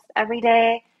almost every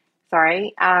day.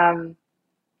 Sorry.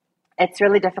 It's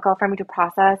really difficult for me to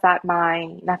process that my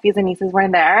nephews and nieces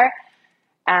weren't there.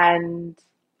 And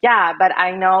yeah, but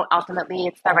I know ultimately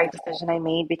it's the right decision I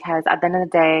made, because at the end of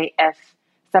the day, if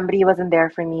somebody wasn't there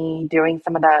for me during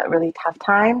some of the really tough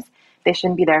times, they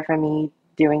shouldn't be there for me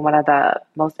during one of the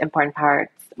most important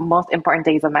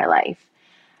days of my life.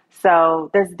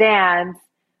 So this dance,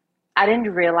 I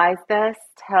didn't realize this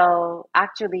till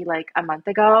actually like a month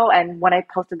ago. And when I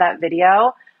posted that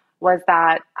video, was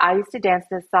that I used to dance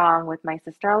this song with my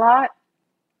sister a lot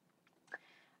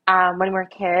when we were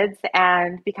kids.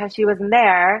 And because she wasn't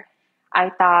there, I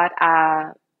thought,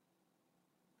 I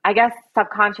guess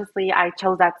subconsciously I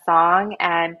chose that song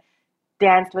and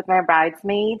danced with my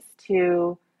bridesmaids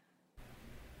to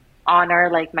honor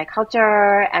like my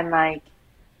culture and like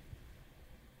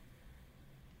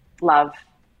love.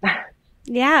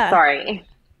 Yeah. Sorry.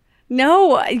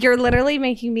 No, you're literally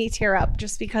making me tear up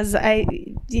just because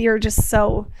you're just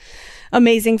so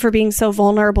amazing for being so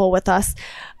vulnerable with us.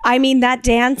 I mean, that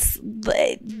dance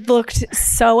looked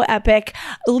so epic.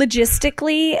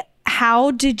 Logistically,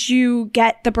 how did you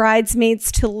get the bridesmaids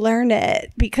to learn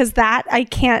it? Because that I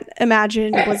can't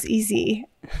imagine was easy.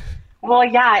 Well,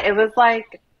 yeah, it was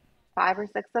like 5 or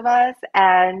 6 of us,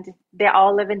 and they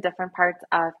all live in different parts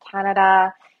of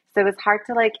Canada. So it was hard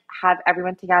to like have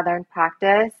everyone together and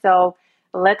practice. So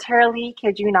literally,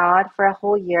 kid you not, for a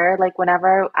whole year, like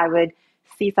whenever I would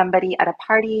see somebody at a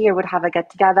party or would have a get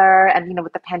together, and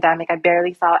with the pandemic, I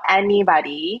barely saw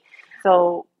anybody.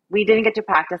 So we didn't get to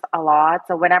practice a lot.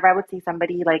 So whenever I would see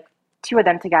somebody, like 2 of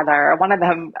them together or 1 of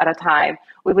them at a time,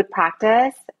 we would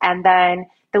practice. And then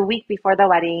the week before the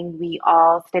wedding, we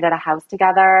all stayed at a house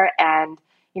together and,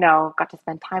 got to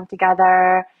spend time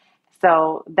together.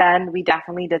 So then we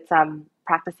definitely did some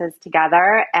practices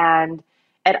together, and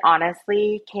it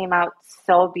honestly came out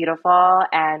so beautiful,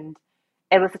 and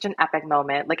it was such an epic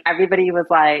moment. Like everybody was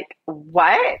like,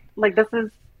 what? Like, this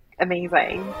is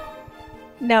amazing.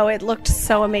 No, it looked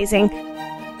so amazing.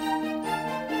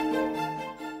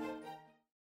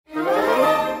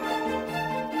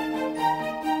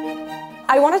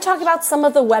 I want to talk about some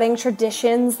of the wedding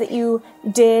traditions that you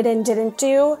did and didn't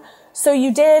do. So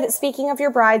you did, speaking of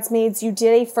your bridesmaids, you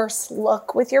did a first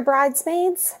look with your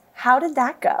bridesmaids. How did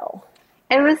that go?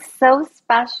 It was so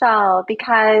special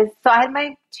because, I had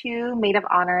my 2 maid of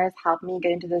honors help me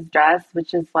get into this dress,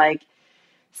 which is like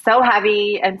so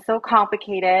heavy and so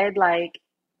complicated, like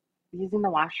using the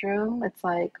washroom. It's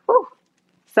like, whew.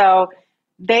 So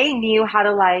they knew how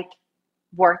to like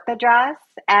work the dress.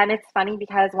 And it's funny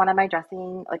because one of my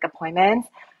dressing like appointments,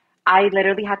 I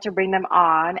literally had to bring them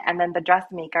on, and then the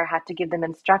dressmaker had to give them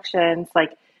instructions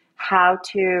like how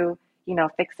to,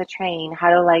 fix the train, how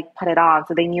to like put it on.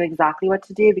 So they knew exactly what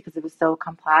to do because it was so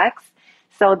complex.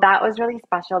 So that was really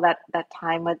special, that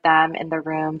time with them in the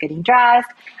room getting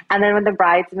dressed. And then when the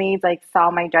bridesmaids like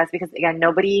saw my dress, because again,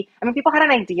 people had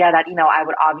an idea that, I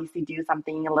would obviously do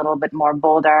something a little bit more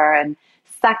bolder and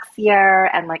sexier.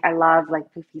 And like, I love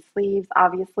like poofy sleeves,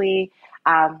 obviously.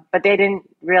 But they didn't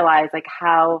realize like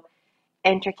how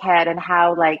intricate and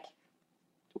how like,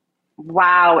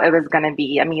 wow, it was going to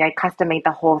be. I mean, I custom made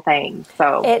the whole thing.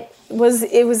 So it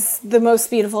was the most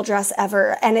beautiful dress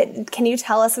ever. And can you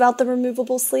tell us about the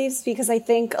removable sleeves? Because I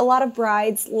think a lot of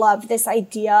brides love this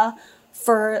idea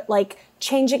for like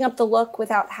changing up the look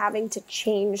without having to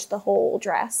change the whole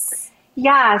dress.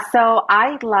 Yeah. So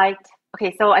I feel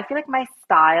like my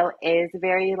style is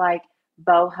very like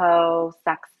boho,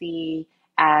 sexy,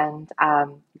 and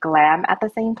glam at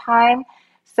the same time.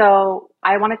 So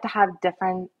I wanted to have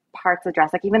different parts of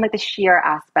dress, like even like the sheer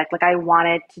aspect, like I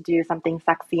wanted to do something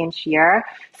sexy and sheer.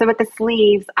 So with the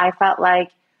sleeves, I felt like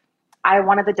I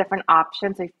wanted the different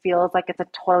options. So it feels like it's a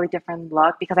totally different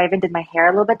look because I even did my hair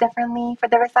a little bit differently for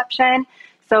the reception.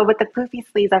 So with the poofy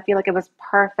sleeves, I feel like it was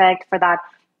perfect for that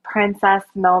princess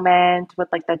moment with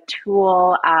like the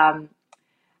tulle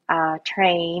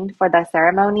train for the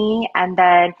ceremony. And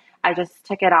then I just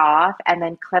took it off and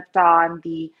then clipped on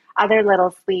the other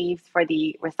little sleeves for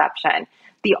the reception.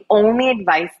 The only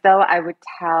advice, though, I would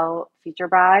tell future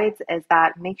brides is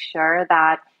that make sure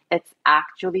that it's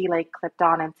actually like clipped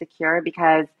on and secure,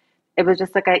 because it was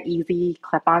just like an easy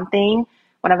clip-on thing.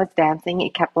 When I was dancing,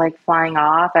 it kept like flying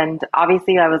off. And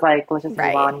obviously I was like, let's just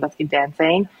move on, let's keep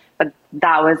dancing. But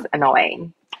that was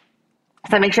annoying.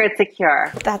 So make sure it's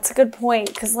secure. That's a good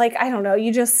point. Because like, I don't know,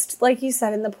 you just, like you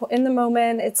said, in the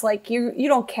moment, it's like you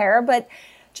don't care, but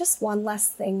just one less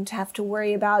thing to have to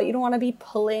worry about. You don't want to be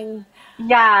pulling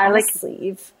like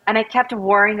sleeve. And I kept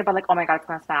worrying about like, oh my God, it's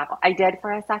gonna snap. I did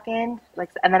for a second,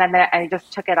 and then I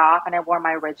just took it off and I wore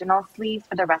my original sleeves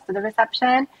for the rest of the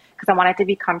reception because I wanted to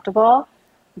be comfortable.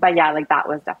 But yeah, like that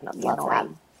was definitely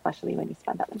annoying, especially when you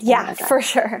spend that much time. Yeah, for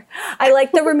sure. I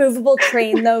like the removable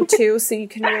train though too, so you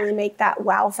can really make that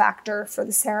wow factor for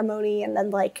the ceremony and then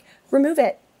like remove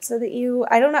it. So that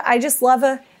I don't know, I just love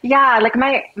like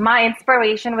my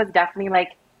inspiration was definitely like,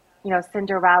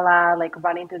 Cinderella, like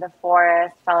running through the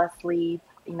forest, fell asleep,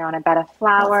 in a bed of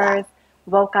flowers,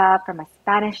 woke up from a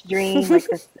Spanish dream. Like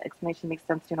this explanation makes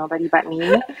sense to nobody but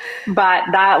me. But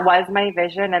that was my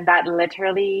vision, and that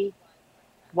literally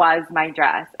was my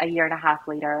dress a year and a half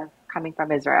later coming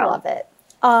from Israel. Love it.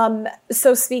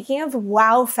 So speaking of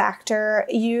wow factor,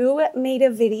 you made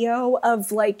a video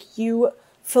of like you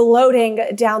floating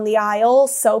down the aisle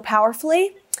so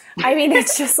powerfully. I mean,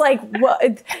 it's just like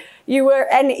what you were,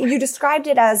 and you described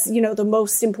it as, the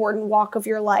most important walk of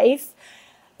your life.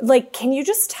 Like, can you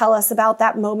just tell us about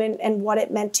that moment and what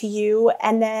it meant to you?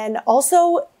 And then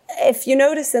also, if you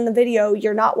notice in the video,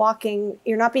 you're not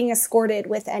being escorted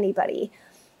with anybody.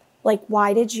 Like,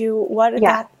 what did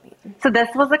that mean? So this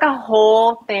was like a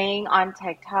whole thing on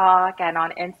TikTok and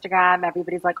on Instagram.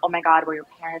 Everybody's like, oh my God, were your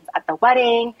parents at the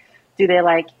wedding? Do they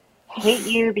like hate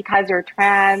you because you're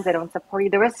trans? They don't support you.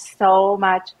 There was so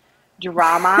much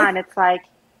drama. And it's like,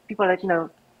 people are like,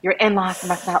 your in-laws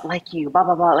must not like you, blah,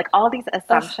 blah, blah. Like all these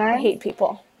assumptions. Ugh, I hate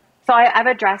people. So I've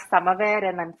addressed some of it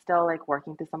and I'm still like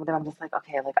working through some of them. I'm just like,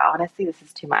 okay, like honestly, this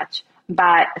is too much.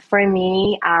 But for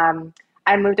me,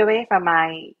 I moved away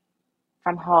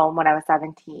from home when I was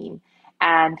 17.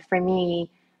 And for me,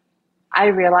 I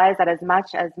realized that as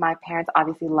much as my parents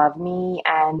obviously love me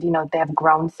and, they have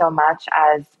grown so much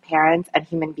as parents and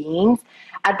human beings,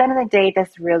 at the end of the day,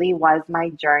 this really was my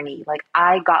journey. Like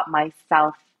I got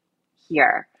myself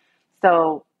here.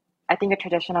 So I think a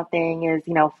traditional thing is,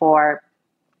 for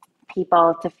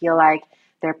people to feel like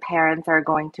their parents are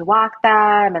going to walk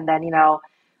them and then,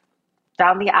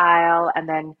 down the aisle and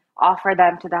then offer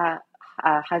them to the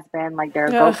husband like they're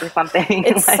a goat or something.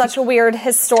 It's like, such a weird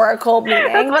historical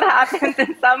meaning. That's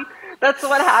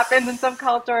what happens in some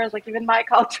cultures, like even my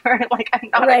culture. Like I'm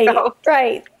not a goat.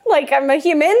 Right. Like I'm a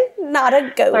human, not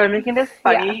a goat. So I'm making this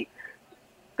funny.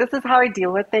 Yeah. This is how I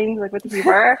deal with things, like with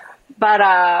humor. But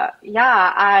I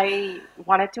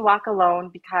wanted to walk alone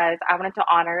because I wanted to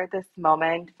honor this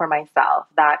moment for myself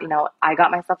that, I got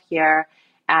myself here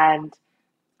and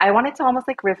I wanted to almost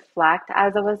like reflect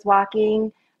as I was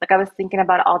walking. Like I was thinking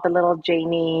about all the little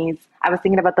Jamies. I was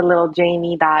thinking about the little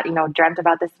Jamie that, dreamt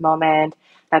about this moment,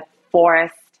 that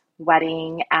forest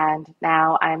wedding. And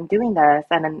now I'm doing this.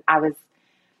 And then I was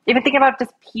even thinking about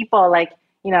just people like,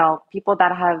 people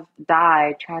that have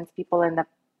died, trans people in the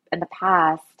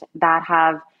past that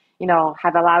have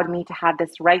allowed me to have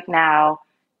this right now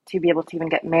to be able to even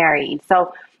get married.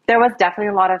 So there was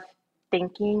definitely a lot of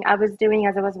thinking I was doing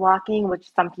as I was walking,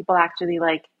 which some people actually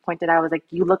like pointed out. Was like,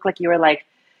 you look like you were like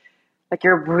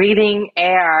you're breathing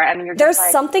air and you're just there's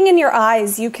like, something in your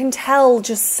eyes. You can tell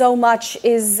just so much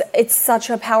it's such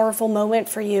a powerful moment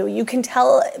for you. You can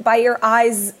tell by your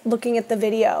eyes looking at the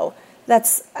video.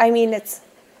 It's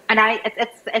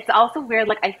also weird.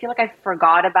 Like, I feel like I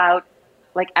forgot about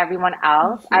like everyone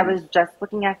else. Mm-hmm. I was just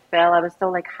looking at Phil. I was so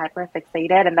like hyper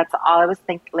fixated, and that's all I was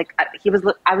thinking. Like I was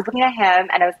looking at him,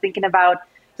 and I was thinking about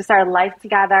just our life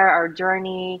together, our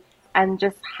journey, and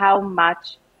just how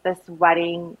much this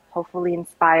wedding hopefully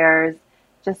inspires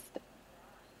just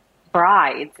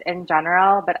brides in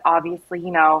general, but obviously,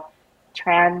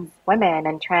 trans women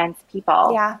and trans people.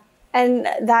 Yeah. And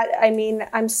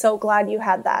I'm so glad you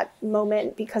had that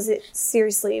moment because it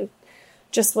seriously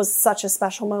just was such a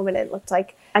special moment. It looked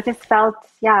like I just felt,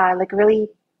 like really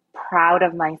proud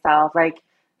of myself. Like,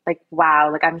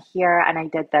 wow, like I'm here and I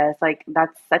did this. Like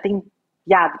that's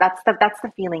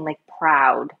the feeling, like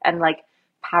proud and like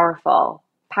powerful.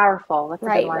 That's a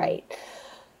good one. Right.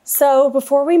 So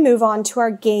before we move on to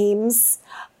our games,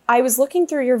 I was looking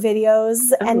through your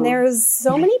videos and there's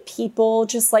so many people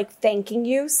just like thanking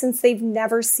you since they've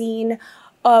never seen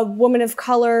a woman of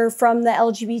color from the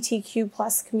LGBTQ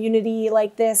plus community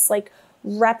like this, like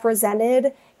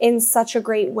represented in such a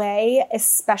great way,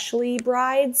 especially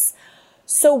brides.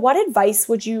 So what advice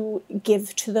would you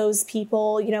give to those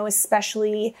people,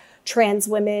 especially trans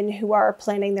women who are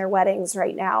planning their weddings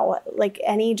right now? Like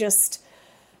any just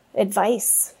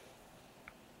advice?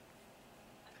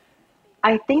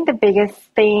 I think the biggest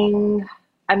thing,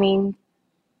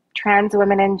 trans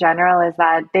women in general, is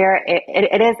that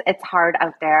it's hard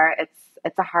out there.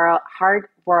 It's a hard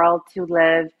world to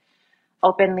live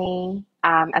openly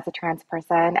as a trans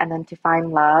person and then to find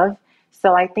love.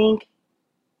 So I think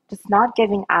just not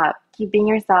giving up, keep being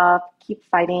yourself, keep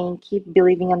fighting, keep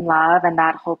believing in love and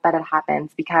that hope that it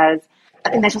happens, because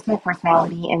I think that's just my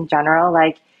personality in general.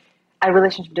 Like a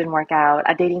relationship didn't work out,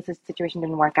 a dating situation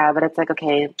didn't work out, but it's like,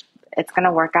 okay, it's going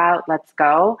to work out. Let's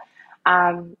go.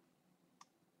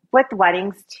 With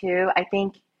weddings too, I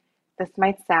think this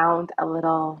might sound a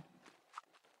little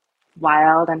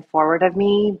wild and forward of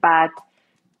me, but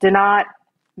do not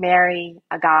marry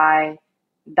a guy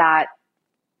that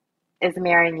is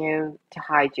marrying you to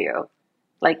hide you.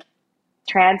 Like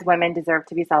trans women deserve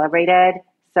to be celebrated.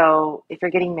 So if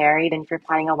you're getting married and if you're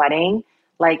planning a wedding,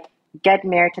 like get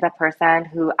married to that person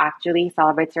who actually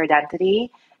celebrates your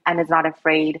identity and is not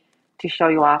afraid to show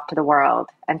you off to the world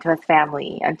and to his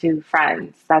family and to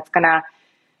friends. That's going to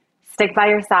stick by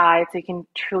your side so you can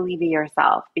truly be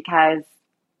yourself. Because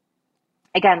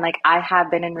again, like I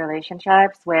have been in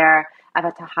relationships where I've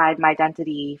had to hide my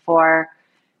identity for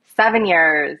 7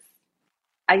 years,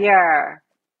 a year,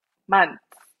 months,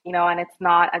 and it's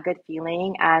not a good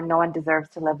feeling and no one deserves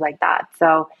to live like that.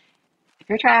 So if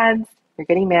you're trans, you're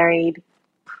getting married,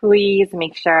 please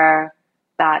make sure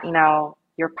that,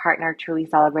 your partner truly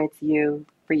celebrates you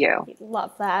for you.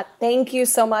 Love that. Thank you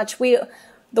so much. We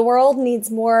the world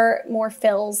needs more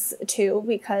Phils too,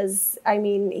 because I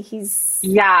mean,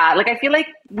 yeah, like I feel like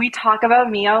we talk about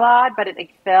me a lot, but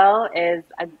like Phil is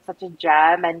such a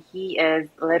gem, and he is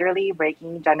literally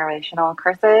breaking generational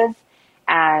curses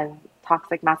and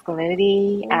toxic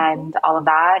masculinity and all of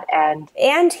that,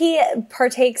 and he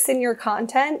partakes in your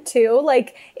content too,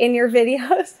 like in your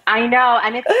videos. I know,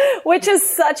 and it's which is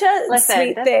such a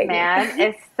sweet this thing. Man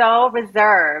is so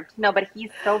reserved. No, but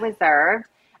he's so reserved,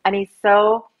 and he's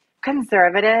so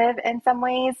conservative in some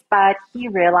ways, but he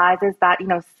realizes that, you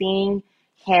know, seeing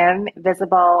him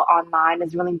visible online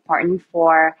is really important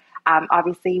for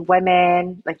obviously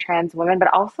women, like trans women, but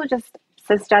also just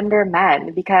cisgender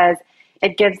men, because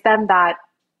it gives them that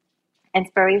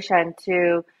inspiration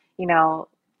to, you know,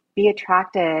 be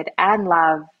attracted and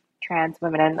love trans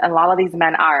women. And a lot of these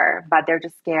men are, but they're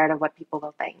just scared of what people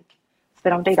will think. So they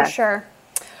don't date us. For sure.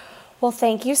 Well,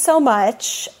 thank you so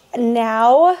much.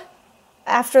 Now,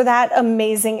 after that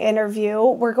amazing interview,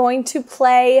 we're going to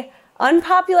play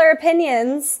Unpopular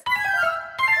Opinions.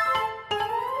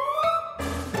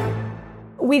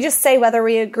 We just say whether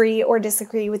we agree or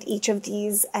disagree with each of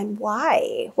these and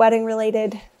why.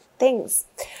 Wedding-related things.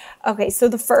 Okay, so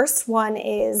the first one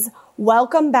is,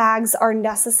 welcome bags are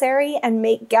necessary and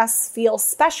make guests feel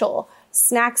special.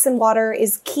 Snacks and water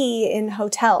is key in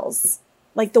hotels.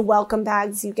 Like the welcome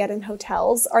bags you get in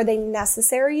hotels, are they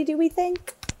necessary, do we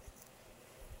think?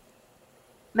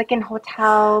 Like in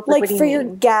hotels? Like for your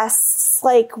guests,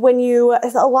 like when you,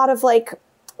 a lot of like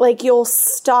you'll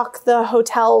stock the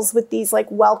hotels with these like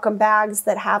welcome bags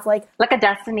that have like a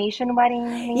destination wedding?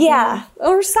 Maybe? Yeah,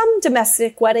 or some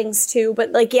domestic weddings too,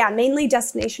 but like, yeah, mainly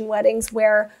destination weddings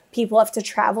where people have to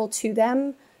travel to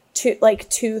them to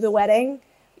the wedding.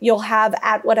 You'll have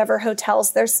at whatever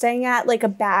hotels they're staying at, like a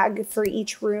bag for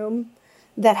each room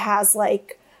that has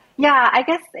like. Yeah, I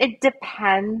guess it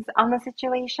depends on the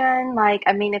situation. Like,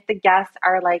 I mean, if the guests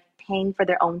are like paying for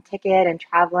their own ticket and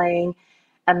traveling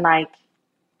and like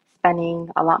spending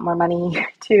a lot more money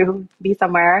to be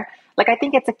somewhere, like, I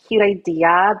think it's a cute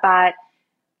idea, but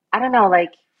I don't know,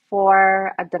 like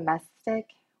for a domestic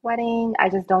wedding, I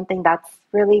just don't think that's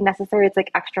really necessary. It's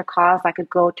like extra cost. I could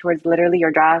go towards literally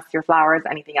your dress, your flowers,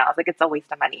 anything else. Like, it's a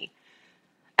waste of money.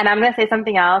 And I'm going to say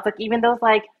something else. Like, even those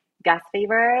like guest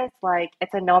favors, like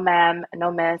it's a no ma'am,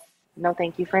 no miss, no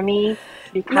thank you for me.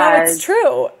 Because no, it's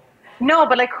true. No,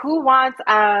 but like who wants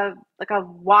a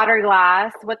water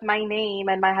glass with my name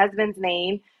and my husband's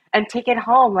name and take it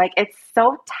home? Like, it's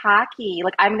so tacky.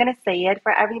 Like, I'm going to say it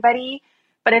for everybody,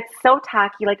 but it's so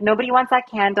tacky. Like, nobody wants that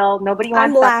candle. Nobody wants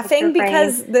I'm that laughing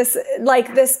because this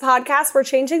podcast, we're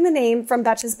changing the name from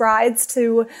Betches Brides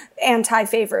to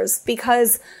Anti-Favors,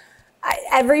 because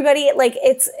everybody, like,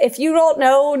 it's, if you don't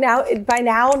know now,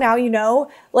 now you know,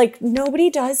 like,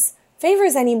 nobody does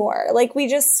favors anymore. Like, we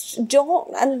just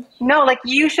don't. No, like,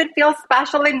 you should feel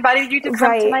special invited you to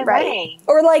come to my wedding.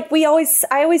 Or like, I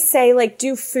always say, like,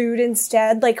 do food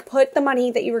instead. Like, put the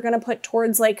money that you were going to put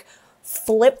towards like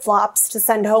flip-flops to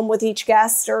send home with each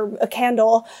guest or a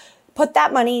candle, put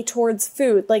that money towards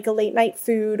food, like a late night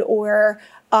food, or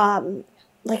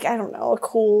like, I don't know, a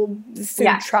cool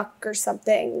food truck or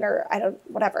something, or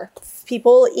whatever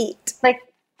people eat. Like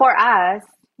for us,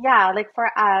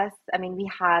 I mean, we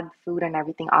had food and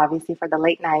everything, obviously, for the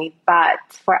late night, but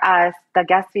for us, the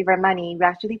guest favor money, we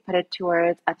actually put it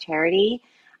towards a charity.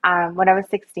 When I was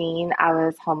 16, I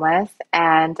was homeless,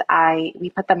 and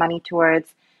we put the money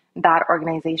towards that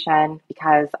organization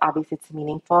because obviously it's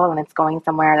meaningful and it's going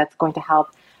somewhere that's going to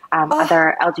help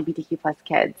other LGBTQ plus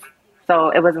kids. So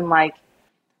it wasn't like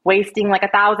wasting like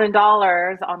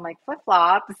 $1,000 on like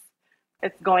flip-flops.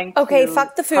 It's going to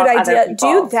fuck the food idea.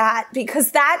 Do that,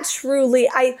 because that truly,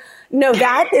 I love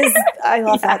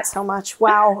that so much.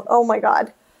 Wow. Oh my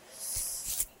God.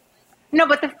 No,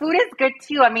 but the food is good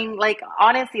too. I mean, like,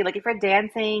 honestly, like if you're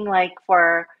dancing like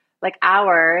for like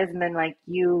hours and then like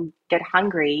you get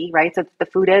hungry, right? So the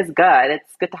food is good.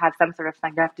 It's good to have some sort of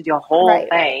snack. You have to do a whole thing.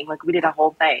 Right. Like, we did a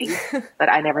whole thing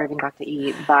that I never even got to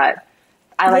eat, but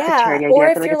I like the charity idea. Or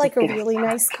if you're like a really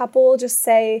nice couple, just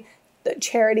say the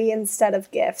charity instead of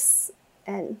gifts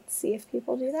and see if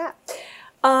people do that.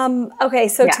 Okay,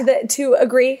 so to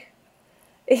agree.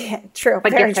 Yeah, true.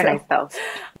 But gifts are nice though.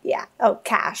 Yeah. Oh,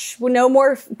 cash. Well, no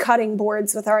more cutting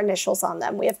boards with our initials on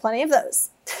them. We have plenty of those.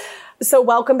 So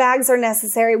welcome bags are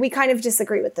necessary. We kind of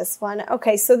disagree with this one.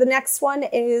 Okay, so the next one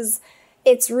is,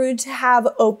 it's rude to have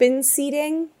open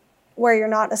seating where you're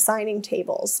not assigning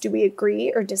tables. Do we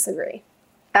agree or disagree?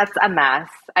 That's a mess.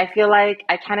 I feel like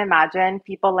I can't imagine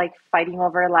people like fighting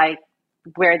over like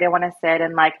where they want to sit.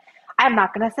 And like, I'm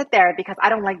not going to sit there because I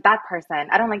don't like that person.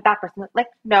 I don't like that person. Like,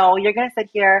 no, you're going to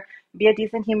sit here, be a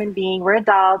decent human being. We're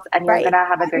adults and you're going to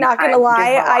have a great time. Not going to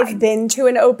lie, I've been to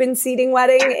an open seating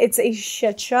wedding. It's a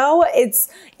shit show.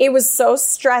 It was so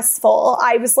stressful.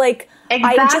 I was like,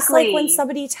 exactly. I just like when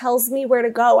somebody tells me where to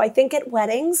go. I think at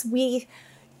weddings, we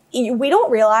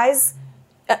don't realize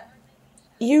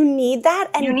you need that,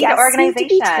 and guests need to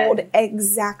be told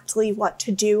exactly what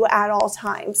to do at all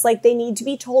times. Like, they need to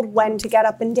be told when to get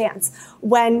up and dance,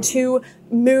 when to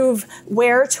move,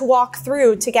 where to walk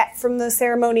through to get from the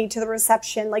ceremony to the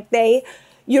reception. Like, when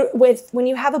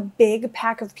you have a big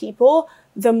pack of people,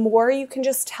 the more you can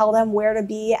just tell them where to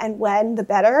be and when, the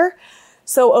better.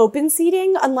 So open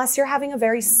seating, unless you're having a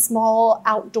very small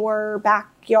outdoor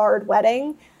backyard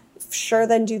wedding, sure,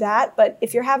 then do that. But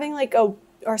if you're having like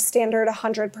our standard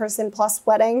 100-person plus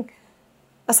wedding,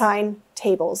 assign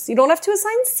tables. You don't have to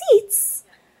assign seats,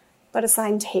 but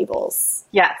assign tables.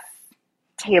 Yes,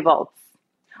 tables.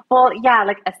 Well, yeah,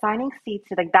 like assigning seats,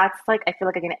 like that's like, I feel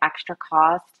like an extra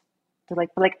cost to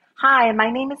like, hi,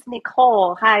 my name is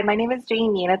Nicole. Hi, my name is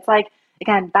Jamie. And it's like,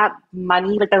 again, that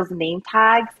money, like those name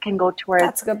tags can go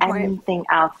towards anything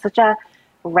else. Such a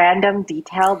random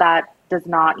detail that does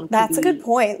not need to be. That's a good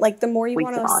point. Like, the more you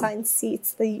want to assign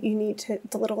seats, you need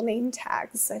the little name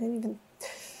tags. I didn't even.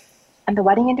 And the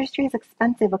wedding industry is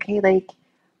expensive, okay? Like,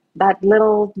 that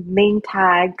little name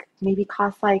tag maybe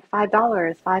costs like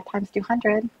 $5, 5 times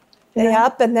 200.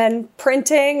 Yep, and then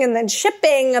printing and then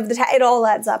shipping of the tag. It all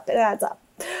adds up. It adds up.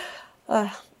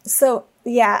 So,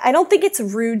 yeah, I don't think it's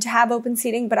rude to have open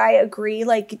seating, but I agree,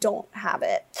 like, don't have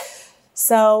it.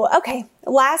 So, okay,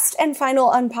 last and final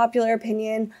unpopular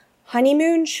opinion.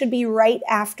 Honeymoon should be right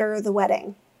after the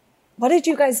wedding. What did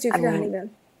you guys do for your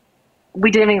honeymoon?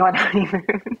 We didn't even go on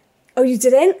honeymoon. Oh, you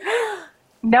didn't?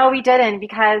 No, we didn't,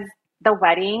 because the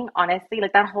wedding, honestly,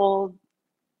 like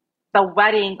the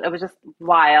wedding, it was just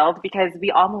wild because we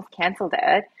almost canceled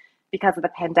it because of the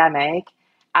pandemic.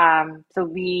 So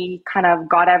we kind of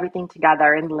got everything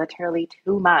together in literally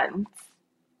 2 months,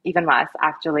 even less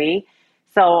actually.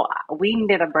 So we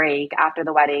needed a break after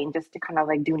the wedding just to kind of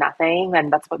like do nothing.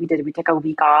 And that's what we did. We took a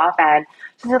week off and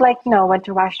just like, went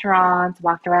to restaurants,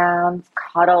 walked around,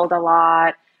 cuddled a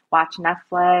lot, watched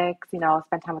Netflix,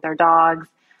 spent time with our dogs,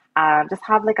 just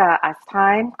have like a us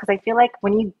time. Because I feel like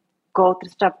when you go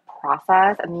through such a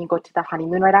process and then you go to the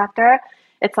honeymoon right after,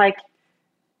 it's like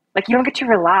you don't get to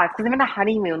relax. Because even a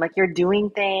honeymoon, like you're doing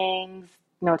things,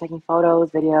 taking photos,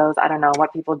 videos. I don't know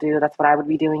what people do. That's what I would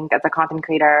be doing as a content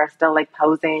creator, still like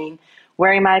posing,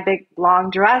 wearing my big long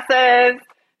dresses.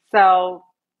 So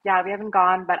yeah, we haven't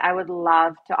gone, but I would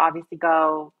love to obviously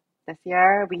go this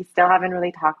year. We still haven't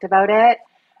really talked about it.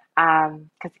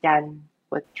 Because again,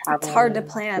 with travel, it's hard to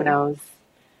plan. Who knows?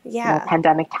 Yeah.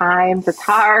 Pandemic times, it's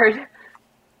hard.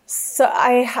 So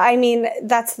I mean,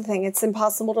 that's the thing. It's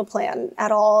impossible to plan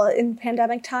at all in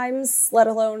pandemic times, let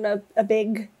alone a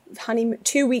big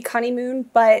 2-week honeymoon.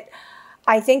 But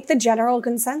I think the general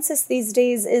consensus these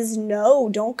days is no,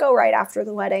 don't go right after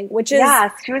the wedding, which is... Yeah,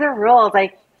 screw the rules.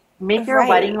 Like, make your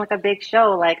wedding like a big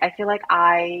show. Like, I feel like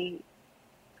I'm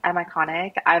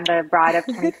iconic. I'm the bride of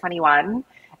 2021.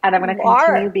 And I'm going to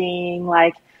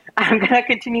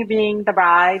continue being the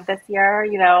bride this year,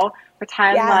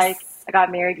 pretend like I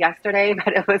got married yesterday,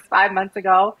 but it was 5 months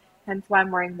ago. Hence why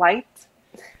I'm wearing white.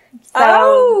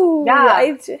 So,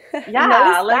 let's just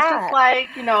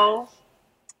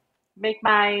make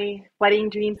my wedding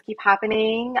dreams keep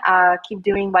happening, keep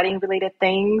doing wedding related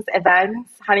things, events,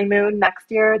 honeymoon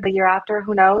next year, the year after,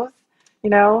 who knows,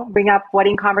 bring up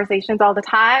wedding conversations all the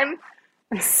time.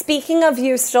 Speaking of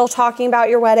you still talking about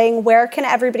your wedding, where can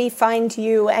everybody find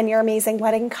you and your amazing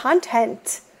wedding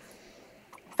content?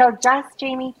 So Just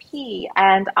Jamie P,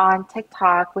 and on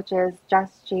TikTok, which is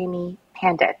Just Jamie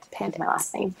Pandit. Is my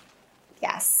last name.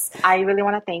 Yes. I really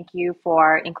want to thank you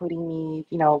for including me,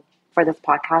 for this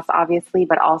podcast, obviously,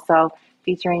 but also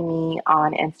featuring me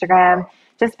on Instagram,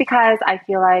 just because I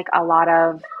feel like a lot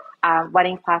of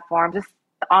wedding platforms, just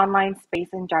the online space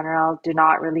in general, do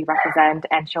not really represent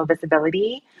and show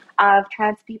visibility of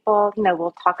trans people.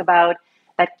 We'll talk about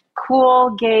that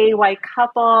cool gay white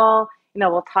couple,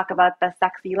 we'll talk about the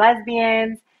sexy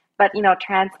lesbians, but,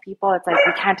 trans people, it's like,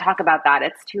 we can't talk about that.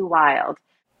 It's too wild.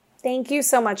 Thank you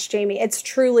so much, Jamie. It's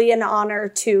truly an honor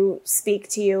to speak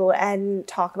to you and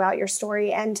talk about your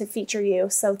story and to feature you.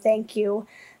 So thank you.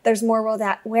 There's more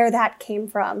where that came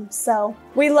from. So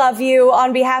we love you.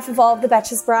 On behalf of all of the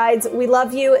Betches Brides, we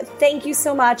love you. Thank you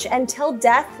so much. Until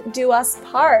death do us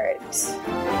part.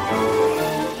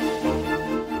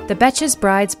 The Betches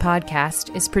Brides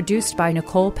podcast is produced by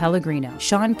Nicole Pellegrino,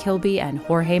 Sean Kilby, and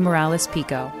Jorge Morales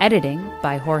Pico. Editing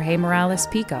by Jorge Morales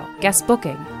Pico. Guest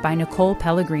booking by Nicole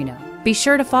Pellegrino. Be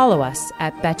sure to follow us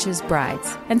at Betches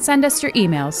Brides and send us your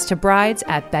emails to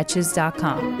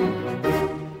brides@betches.com.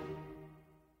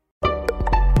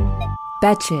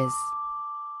 Betches.